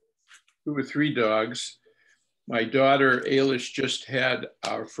 2 or 3 dogs. My daughter Ailish just had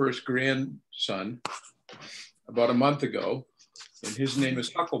our first grandson about a month ago, and his name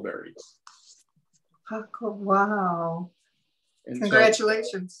is Huckleberry. Wow. And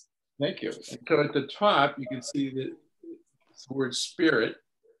Congratulations. So, thank you. And so at the top, you can see the word spirit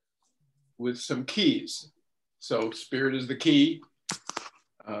with some keys. So spirit is the key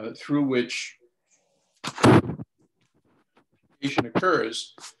through which creation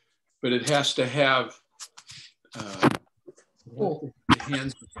occurs, but it has to have the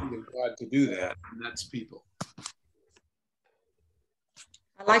hands and feet of God to do that, and that's people.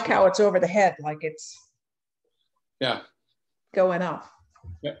 I like how it's over the head, like it's going up.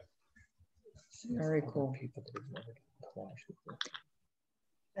 Yeah. Very cool.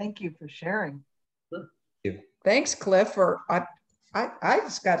 Thank you for sharing. Sure. Thanks, Cliff. For I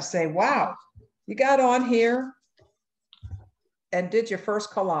just got to say, wow, you got on here and did your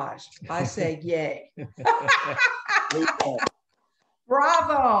first collage. I say, yay.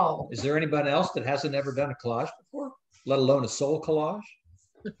 Bravo. Is there anybody else that hasn't ever done a collage before, let alone a soul collage?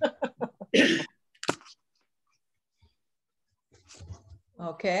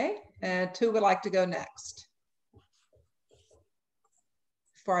 Okay, and who would like to go next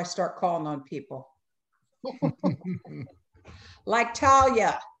before I start calling on people? Like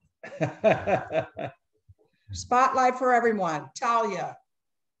Talia. Spotlight for everyone. Talia.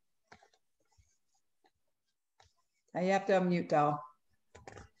 Now you have to unmute, Dal.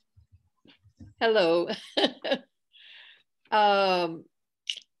 Hello.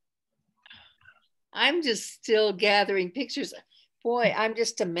 I'm just still gathering pictures. Boy, I'm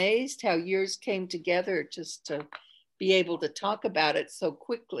just amazed how yours came together just to be able to talk about it so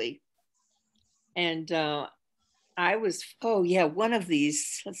quickly. And I was, oh yeah, one of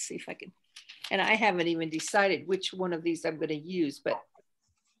these, let's see if I can, and I haven't even decided which one of these I'm going to use, but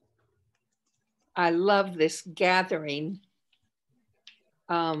I love this gathering.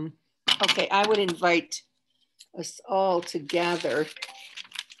 Okay, I would invite us all to gather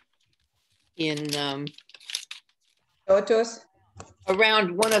in Show it to us.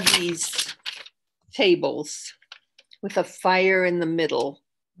 Around one of these tables with a fire in the middle.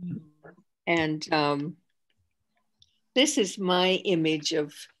 And this is my image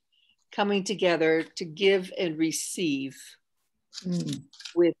of coming together to give and receive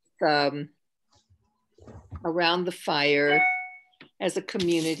with around the fire as a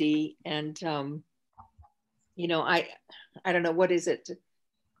community. And you know, I don't know, what is it?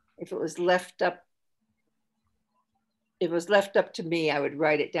 If it was left up to me, I would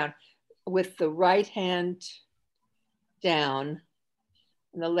write it down with the right hand down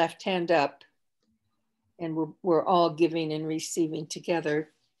and the left hand up, and we're all giving and receiving together.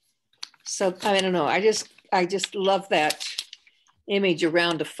 So I don't know, I just love that image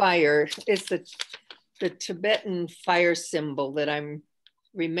around a fire. It's the Tibetan fire symbol that I'm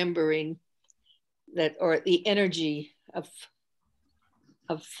remembering, that, or the energy of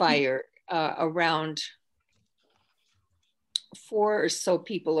fire around 4 or so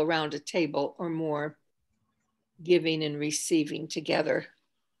people around a table or more, giving and receiving together.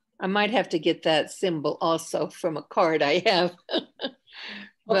 I might have to get that symbol also from a card I have.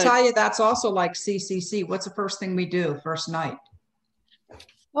 I'll tell you, that's also like CCC. What's the first thing we do first night?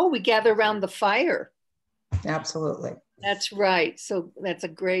 Oh, we gather around the fire. Absolutely. That's right. So that's a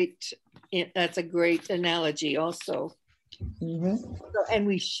great analogy also. Mm-hmm. So, and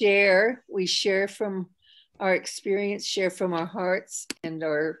we share from our experience, share from our hearts, and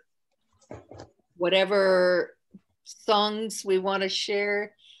our whatever songs we want to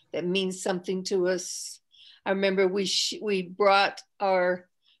share that means something to us. I remember we brought our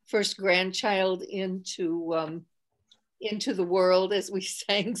first grandchild into the world as we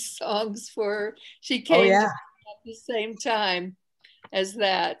sang songs for her. She came at the same time as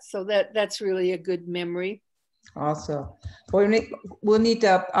that. So that's really a good memory. Awesome. We'll need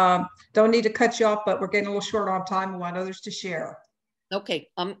to, don't need to cut you off, but we're getting a little short on time. We want others to share. Okay,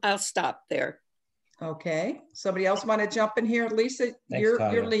 I'll stop there. Okay. Somebody else want to jump in here? Lisa,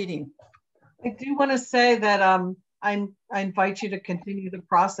 you're leading. I do want to say that I invite you to continue the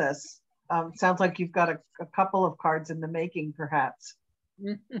process. Sounds like you've got a couple of cards in the making, perhaps.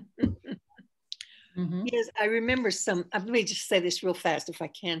 Mm-hmm. Yes, I remember some. Let me just say this real fast, if I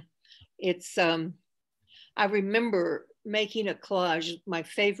can. It's I remember making a collage. My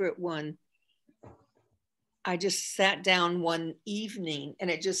favorite one. I just sat down one evening, and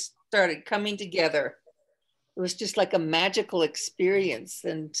it just started coming together. It was just like a magical experience,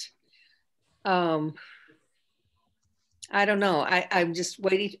 and I don't know. I'm just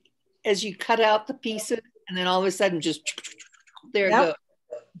waiting as you cut out the pieces, and then all of a sudden, just there it goes.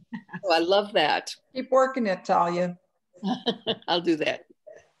 So I love that. Keep working it, Talia. I'll do that.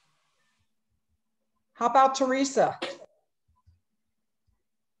 How about Teresa?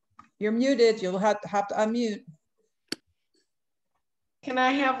 You're muted. You'll have to unmute. Can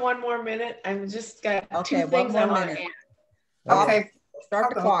I have one more minute? I've just got two one things more I want to minute. add. Okay.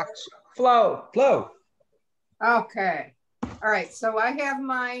 Start the clock. Flow. Okay. All right. So I have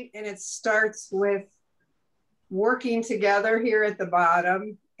mine, and it starts with working together here at the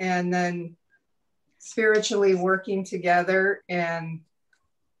bottom, and then spiritually working together and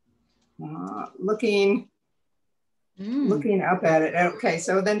looking up at it. Okay.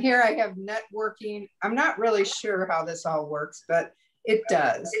 So then here I have networking. I'm not really sure how this all works, but it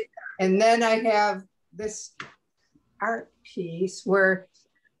does. And then I have this art piece where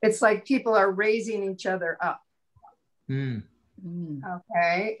it's like people are raising each other up.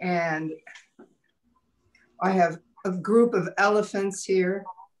 Okay. And I have a group of elephants here.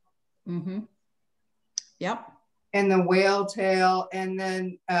 Mm-hmm. Yep. And the whale tail. And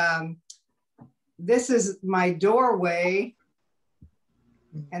then this is my doorway.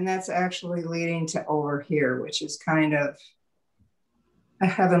 And that's actually leading to over here, which is kind of a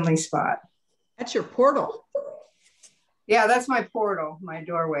heavenly spot. That's your portal. Yeah, that's my portal, my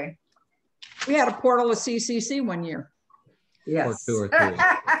doorway. We had a portal at CCC one year. Yes. Or 2 or 3.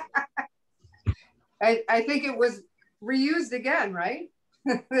 I think it was reused again, right?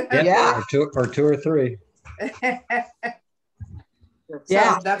 Yeah. Or two or 3.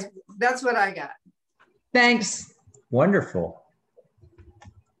 Yeah, that's what I got. Thanks. Wonderful.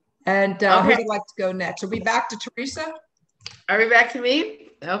 And who would like to go next? Are we back to Teresa? Are we back to me?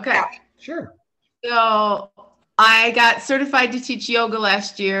 Okay. Yeah, sure. So I got certified to teach yoga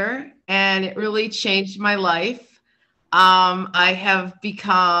last year, and it really changed my life. I have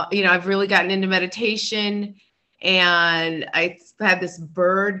become, I've really gotten into meditation, and I had this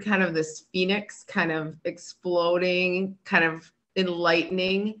bird, kind of this phoenix, kind of exploding, kind of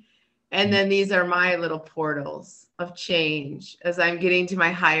enlightening. And then these are my little portals of change as I'm getting to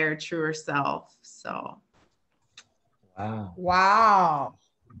my higher, truer self. So. Wow.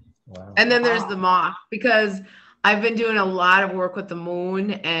 And then there's the moth, because I've been doing a lot of work with the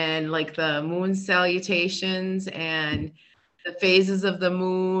moon and like the moon salutations and the phases of the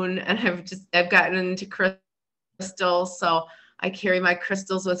moon. And I've gotten into crystals. So I carry my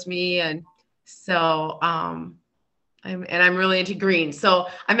crystals with me. And so, I'm really into green. So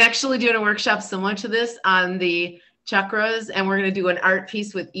I'm actually doing a workshop similar to this on the chakras, and we're going to do an art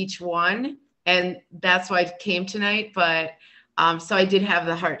piece with each one. And that's why I came tonight. But so I did have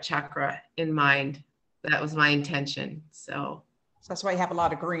the heart chakra in mind. That was my intention. So that's why you have a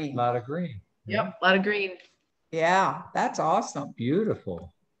lot of green. A lot of green. Yep, a lot of green. Yeah, that's awesome.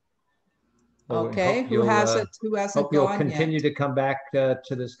 Beautiful. Well, okay, who hasn't hope you'll continue to come back to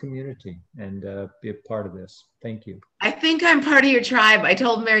this community and be a part of this. Thank you. I think I'm part of your tribe. I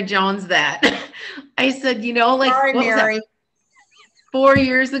told Mary Jones that. I said, Sorry, Mary. 4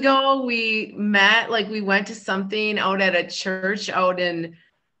 years ago, we met, we went to something out at a church out in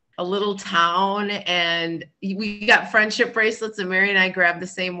a little town, and we got friendship bracelets, and Mary and I grabbed the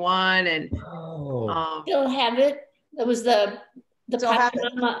same one. And Still have it. It was the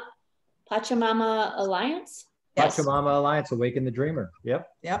Pachamama Alliance. Yes. Pachamama Alliance, Awaken the Dreamer. Yep.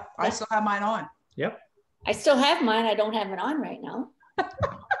 Yep. I still have mine on. Yep. I still have mine. I don't have it on right now.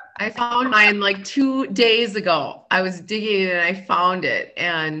 I found mine like 2 days ago. I was digging and I found it.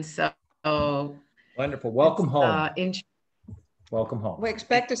 And so. Wonderful. Welcome home. Welcome home. We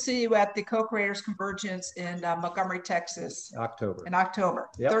expect to see you at the Co-Creators Convergence in Montgomery, Texas. October. In October,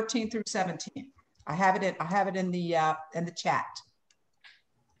 yep. 13 through 17. I have it in the chat.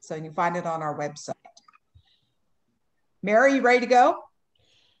 So you can find it on our website. Mary, you ready to go?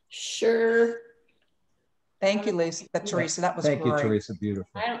 Sure. Thank you, Lisa. Teresa, that was great. Thank you, Teresa.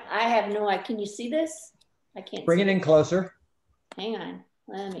 Beautiful. I have no idea. Can you see this? I can't. Bring it in closer. Hang on.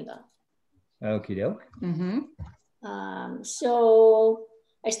 Let me go. Okie doke. So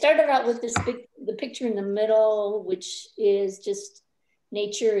I started out with the picture in the middle, which is just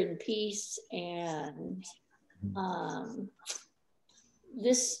nature and peace. And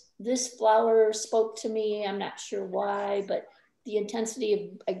this flower spoke to me. I'm not sure why, but the intensity of,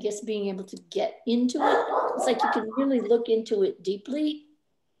 I guess, being able to get into it. It's like you can really look into it deeply.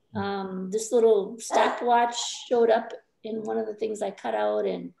 This little stopwatch showed up in one of the things I cut out,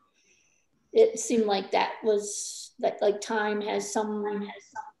 and it seemed like that was like time has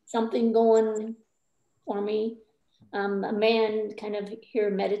something going for me. A man kind of here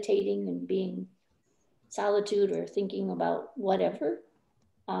meditating and being solitude or thinking about whatever.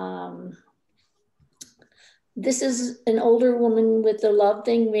 This is an older woman with the love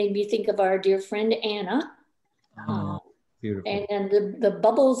thing, made me think of our dear friend Anna. Beautiful. And the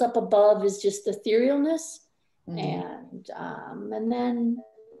bubbles up above is just etherealness. And then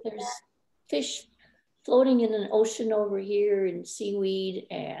there's fish floating in an ocean over here, and seaweed,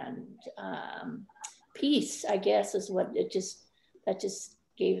 and peace, I guess, is what that just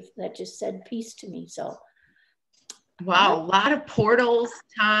said peace to me. So wow, a lot of portals,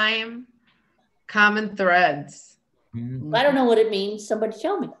 time, common threads. I don't know what it means. Somebody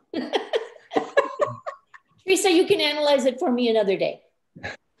tell me. Teresa, you can analyze it for me another day.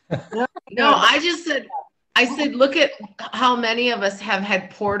 No, I said, look at how many of us have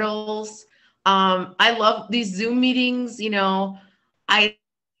had portals. I love these Zoom meetings,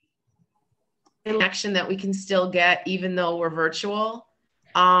 connection that we can still get, even though we're virtual,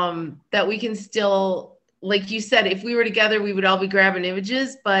 that we can still, like you said, if we were together, we would all be grabbing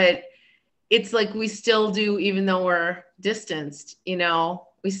images, but it's like we still do, even though we're distanced, we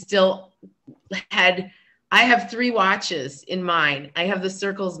still I have 3 watches in mine. I have the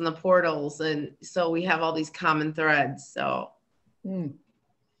circles and the portals. And so we have all these common threads. So.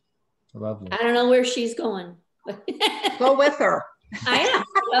 Lovely. I don't know where she's going. Go with her. I am.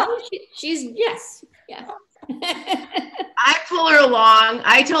 Well, she's, yes. Yeah. I pull her along.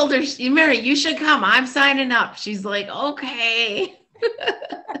 I told her, Mary, you should come. I'm signing up. She's like, okay.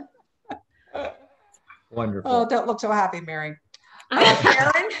 Wonderful. Oh, don't look so happy, Mary.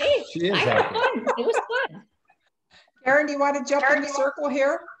 Karen? She is happy. It was fun. Karen, do you want to jump in the circle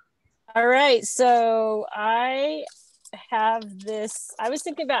here? All right. So I have this. I was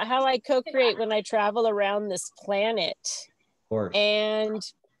thinking about how I co-create when I travel around this planet. Of course. And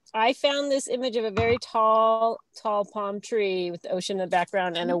I found this image of a very tall palm tree with the ocean in the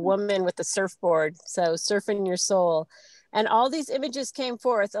background and a woman with a surfboard. So surfing your soul. And all these images came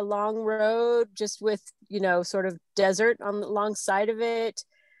forth, a long road just with, sort of desert alongside of it,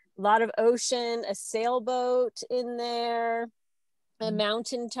 a lot of ocean, a sailboat in there, a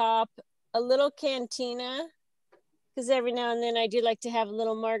mountaintop, a little cantina, because every now and then I do like to have a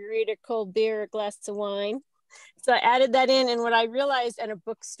little margarita, cold beer, a glass of wine. So I added that in, and what I realized, and a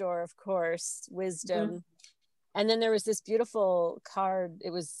bookstore, of course, wisdom. And then there was this beautiful card. It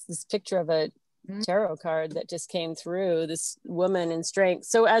was this picture of a tarot card that just came through, this woman in strength.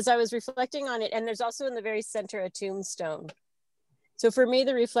 So as I was reflecting on it, and there's also in the very center a tombstone. So for me,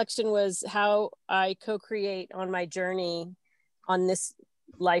 the reflection was how I co-create on my journey on this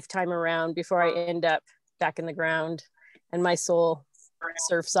lifetime around before I end up back in the ground and my soul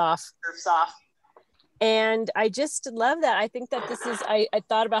surfs off. And I just love that. I think that this is, I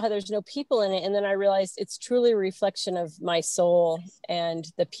thought about how there's no people in it. And then I realized it's truly a reflection of my soul and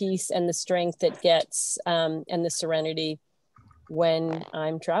the peace and the strength it gets and the serenity when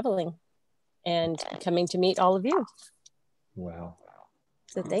I'm traveling and coming to meet all of you. Wow.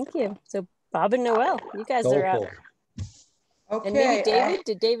 So thank you. So Bob and Noel, you guys are up. Okay. And maybe David,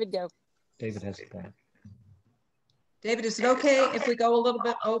 did David go? David has a plan. David, is it okay if we go a little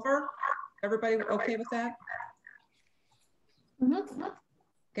bit over? Everybody okay with that?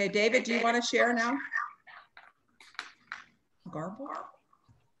 Okay, David, do you want to share now? Garble?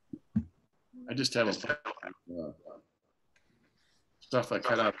 I just have a stuff I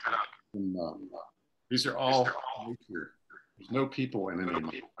cut out. These are all nature. There's no people in any of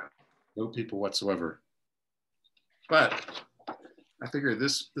them. No people whatsoever. But I figure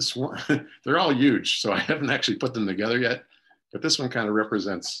this one, they're all huge, so I haven't actually put them together yet. But this one kind of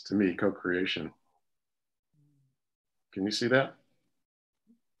represents, to me, co-creation. Can you see that?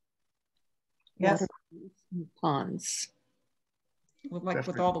 Yes. Ponds. With like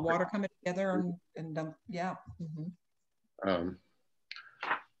with all the water coming together and yeah.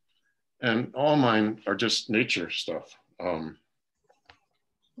 And all mine are just nature stuff. And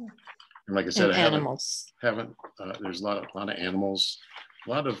like I said, And I animals. haven't there's a lot of animals, a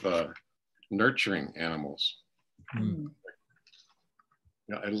lot of nurturing animals.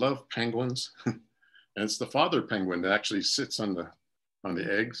 Yeah, I love penguins. And it's the father penguin that actually sits on the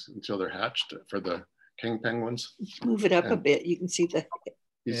eggs until they're hatched for the king penguins. Move it up a bit. You can see the.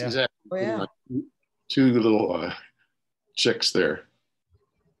 He's actually two little chicks there.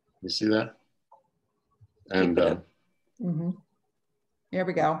 You see that? And Here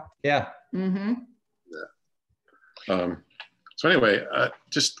we go. Yeah. So anyway,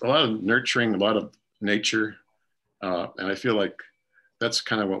 just a lot of nurturing, a lot of nature, and I feel like that's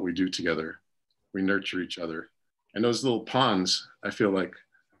kind of what we do together. We nurture each other. And those little ponds, I feel like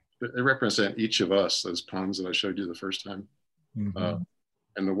they represent each of us, those ponds that I showed you the first time.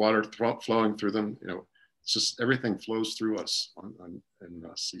 And the water flowing through them, you know, it's just everything flows through us in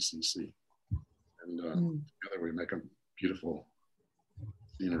CCC. And together we make a beautiful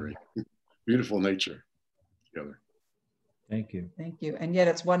scenery, beautiful nature together. Thank you. Thank you. And yet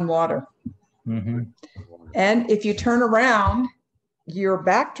it's one water. Mm-hmm. And if you turn around, your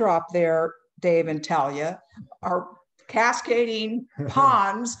backdrop there, Dave and Talia, are cascading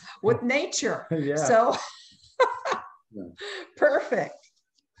ponds with nature. Yeah. So Yeah. Perfect.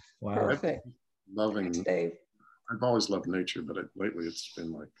 Wow. Perfect. Loving, Dave. I've always loved nature, but lately it's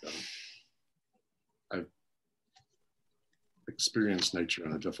been like I've experienced nature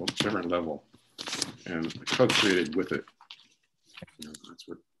on a different level and co-created with it. You know, that's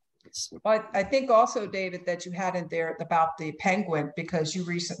what. Well, I think also, David, that you had in there about the penguin, because you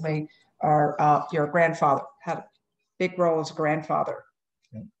recently are your grandfather had a big role as a grandfather.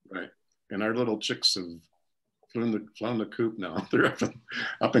 Right, and our little chicks have flown the coop now. They're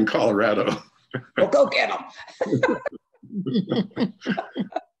up in Colorado. Well, go get them.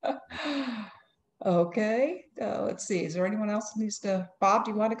 Okay, let's see. Is there anyone else who needs to? Bob,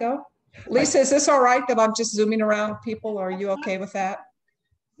 do you want to go? Lisa, is this all right that I'm just zooming around people? Are you okay with that?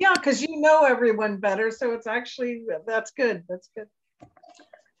 Yeah, because you know everyone better, so it's actually, that's good. That's good.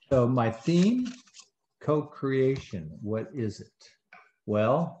 So my theme, co-creation. What is it?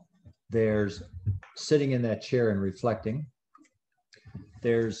 Well, there's sitting in that chair and reflecting.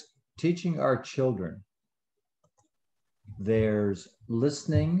 There's teaching our children. There's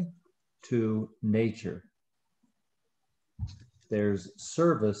listening to nature. There's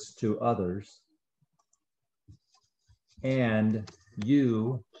service to others. And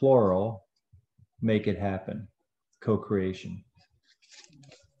you, plural, make it happen. Co-creation.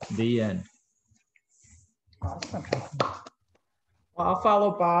 The end. Awesome. Well, I'll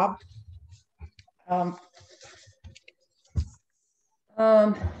follow Bob.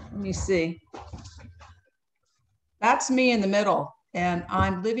 Let me see. That's me in the middle, and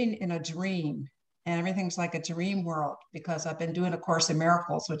I'm living in a dream, and everything's like a dream world because I've been doing A Course in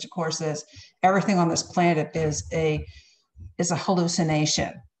Miracles, which of course is everything on this planet is a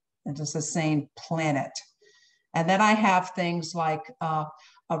hallucination. It's just the same planet. And then I have things like a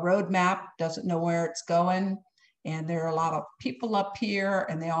roadmap, doesn't know where it's going. And there are a lot of people up here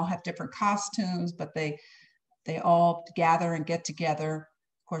and they all have different costumes, but they all gather and get together.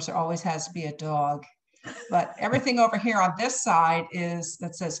 Of course, there always has to be a dog. But everything over here on this side is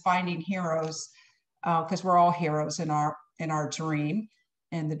that says finding heroes, because we're all heroes in our dream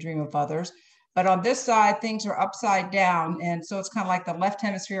and the dream of others. But on this side, things are upside down. And so it's kind of like the left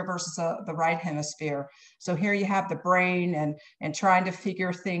hemisphere versus the right hemisphere. So here you have the brain and trying to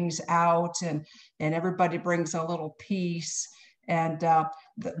figure things out, and everybody brings a little piece. And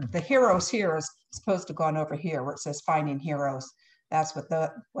the heroes here is supposed to go on over here where it says finding heroes. That's what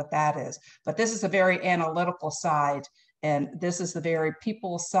that is. But this is a very analytical side. And this is the very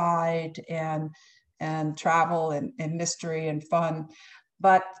people side and travel and mystery and fun.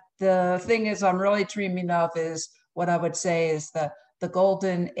 But the thing is I'm really dreaming of is what I would say is the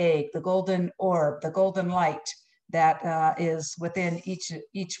golden egg, the golden orb, the golden light that is within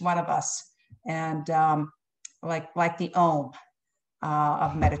each one of us. And like the Om,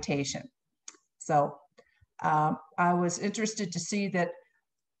 of meditation. So I was interested to see that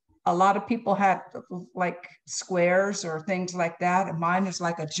a lot of people had like squares or things like that, and mine is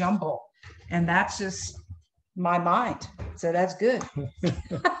like a jumble, and that's just my mind. So that's good.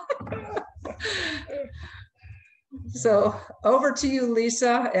 So over to you,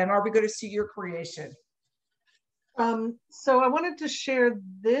 Lisa, and are we going to see your creation? So I wanted to share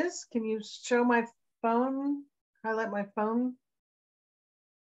this. Can you show my phone? Highlight my phone.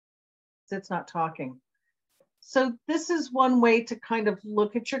 It's not talking. So this is one way to kind of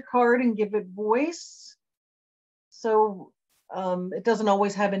look at your card and give it voice. So it doesn't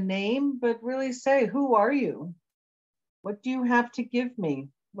always have a name, but really say, who are you? What do you have to give me?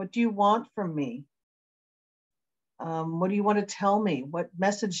 What do you want from me? What do you want to tell me? What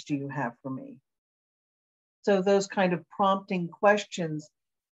message do you have for me? So those kind of prompting questions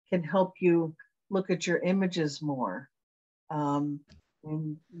can help you look at your images more, and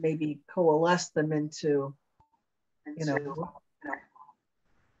maybe coalesce them into, you know,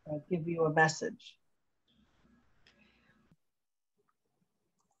 give you a message.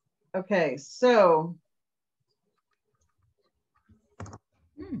 Okay, so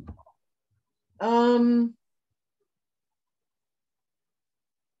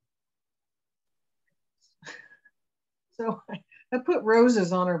so I put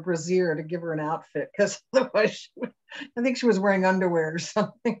roses on her brassiere to give her an outfit, because otherwise I think she was wearing underwear or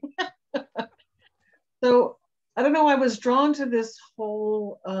something. So I don't know, I was drawn to this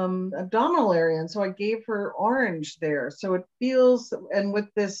whole abdominal area, and so I gave her orange there. So it feels, and with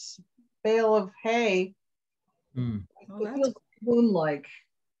this bale of hay, it feels moon-like,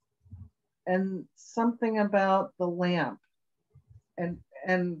 and something about the lamp,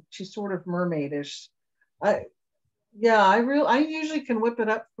 and she's sort of mermaidish. I usually can whip it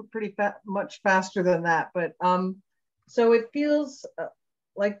up pretty much faster than that, but so it feels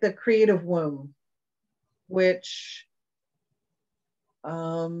like the creative womb, which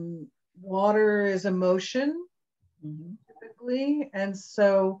water is emotion, typically, and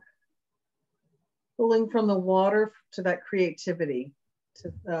so pulling from the water to that creativity,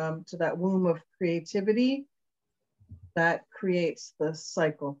 to that womb of creativity, that creates the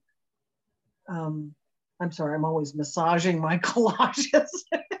cycle. I'm sorry, I'm always massaging my collages.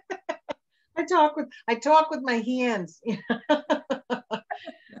 I talk with my hands.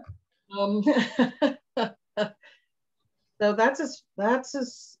 So that's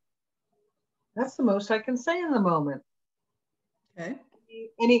the most I can say in the moment. Okay.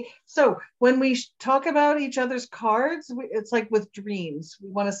 So when we talk about each other's cards, it's like with dreams. We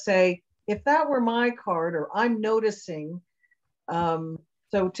want to say, if that were my card, or I'm noticing.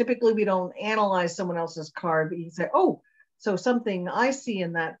 So typically we don't analyze someone else's card, but you say, oh, so something I see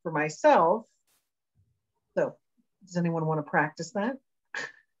in that for myself. So does anyone want to practice that?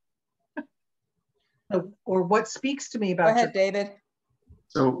 Or what speaks to me about Go ahead, David.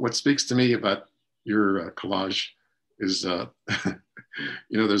 So what speaks to me about your collage is, you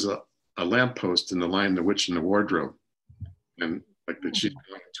know, there's a lamppost in the Lion, the Witch, and the Wardrobe, and like that she's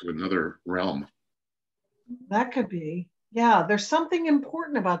going to another realm. That could be. Yeah, there's something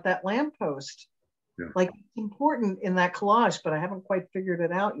important about that lamppost. Yeah. Like it's important in that collage, but I haven't quite figured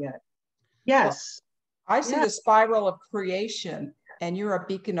it out yet. Yes. Well, I see the spiral of creation, and you're a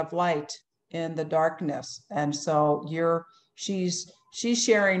beacon of light in the darkness. And so she's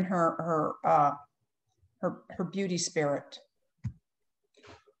sharing her beauty spirit.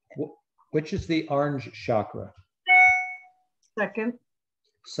 Which is the orange chakra? Second.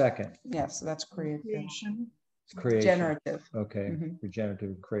 Yes, so that's creation. Creation. Generative. Okay.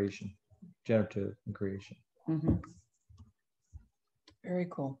 Regenerative and creation. Generative and creation. Very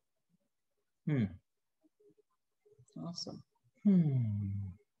cool. Awesome.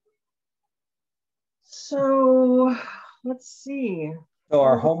 So let's see. So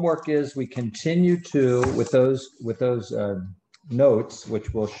our homework is we continue to, with those notes,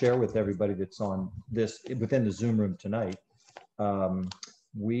 which we'll share with everybody that's on this within the Zoom room tonight.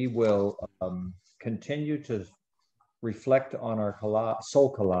 We will continue to reflect on our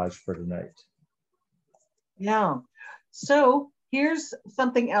soul collage for tonight. Yeah. So here's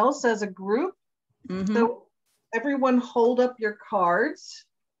something else as a group. So everyone hold up your cards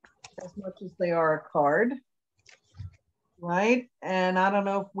as much as they are a card, right? And I don't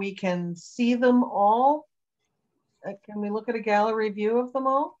know if we can see them all. Can we look at a gallery view of them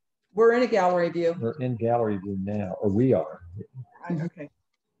all? We're in a gallery view. We're in gallery view now, or we are. Okay.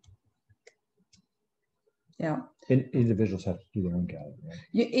 Yeah. Individuals have to do their own gallery. Right?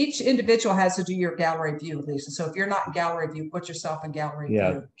 Each individual has to do your gallery view, Lisa. So if you're not in gallery view, put yourself in gallery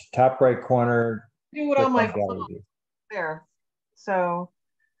view. Top right corner. Do it on my phone there. So,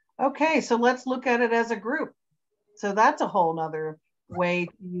 okay, so let's look at it as a group. So that's a whole nother way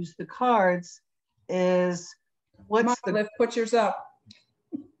to use the cards is what's the... Put yours up.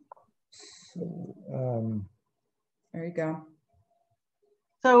 So, there you go.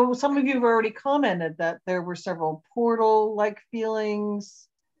 So some of you have already commented that there were several portal-like feelings.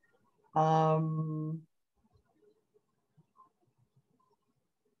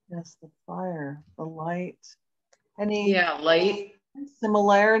 Yes, the fire, the light. Any light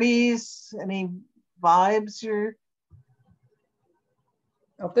similarities? Any vibes you're...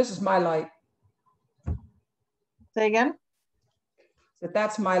 Oh, this is my light. Say again? So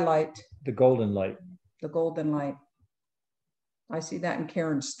that's my light. the golden light. The golden light. I see that in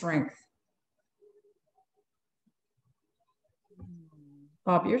Karen's strength.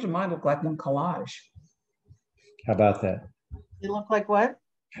 Bob, yours and mine look like one collage. How about that? They look like what?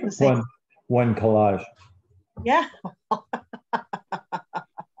 The same. One collage. Yeah.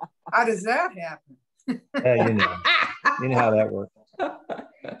 How does that happen? Yeah, you know how that works.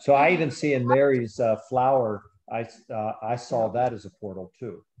 So I even see in Mary's flower, I saw that as a portal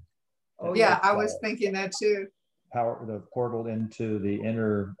too. Oh yeah, I was thinking that too. The portal into the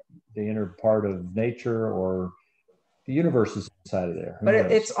inner part of nature, or the universe is inside of there. But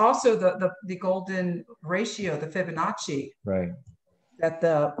it's also the golden ratio, the Fibonacci. Right.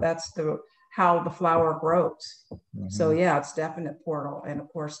 That's how the flower grows. Mm-hmm. So yeah, it's definite portal. And of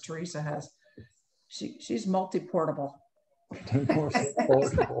course, Teresa has, she's multi-portable.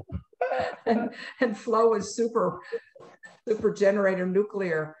 and Flo is super generator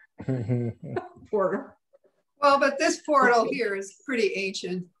nuclear portal. Well, but this portal here is pretty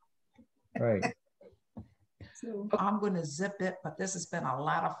ancient. Right. So I'm going to zip it, but this has been a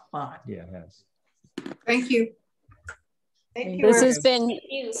lot of fun. Yeah, it has. Thank you. Thank you. This has been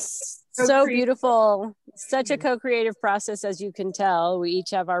so beautiful. Such a co-creative process, as you can tell. We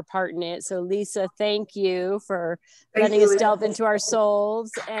each have our part in it. So Lisa, thank you for letting us delve into our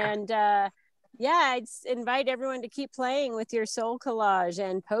souls. And yeah, I'd invite everyone to keep playing with your soul collage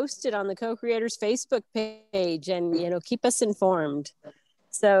and post it on the Co-Creators Facebook page, and keep us informed.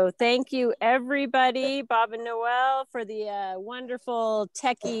 So thank you, everybody, Bob and Noelle, for the wonderful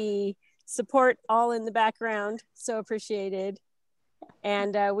techie support all in the background. So appreciated.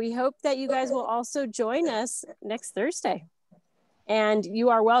 And we hope that you guys will also join us next Thursday. And you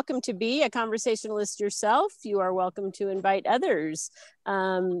are welcome to be a conversationalist yourself. You are welcome to invite others.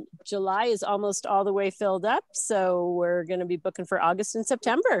 July is almost all the way filled up. So we're going to be booking for August and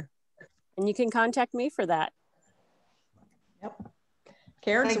September. And you can contact me for that. Yep.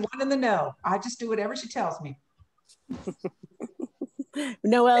 Karen's the one in the know. I just do whatever she tells me.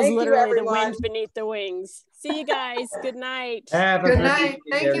 Noelle's literally the wind beneath the wings. See you guys. Good night. Good night.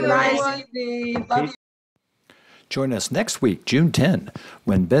 Thank you, everyone. Love you. Join us next week, June 10,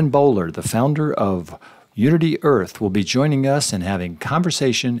 when Ben Bowler, the founder of Unity Earth, will be joining us and having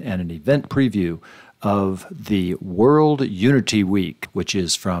conversation and an event preview of the World Unity Week, which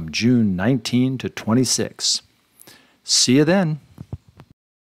is from June 19 to 26. See you then.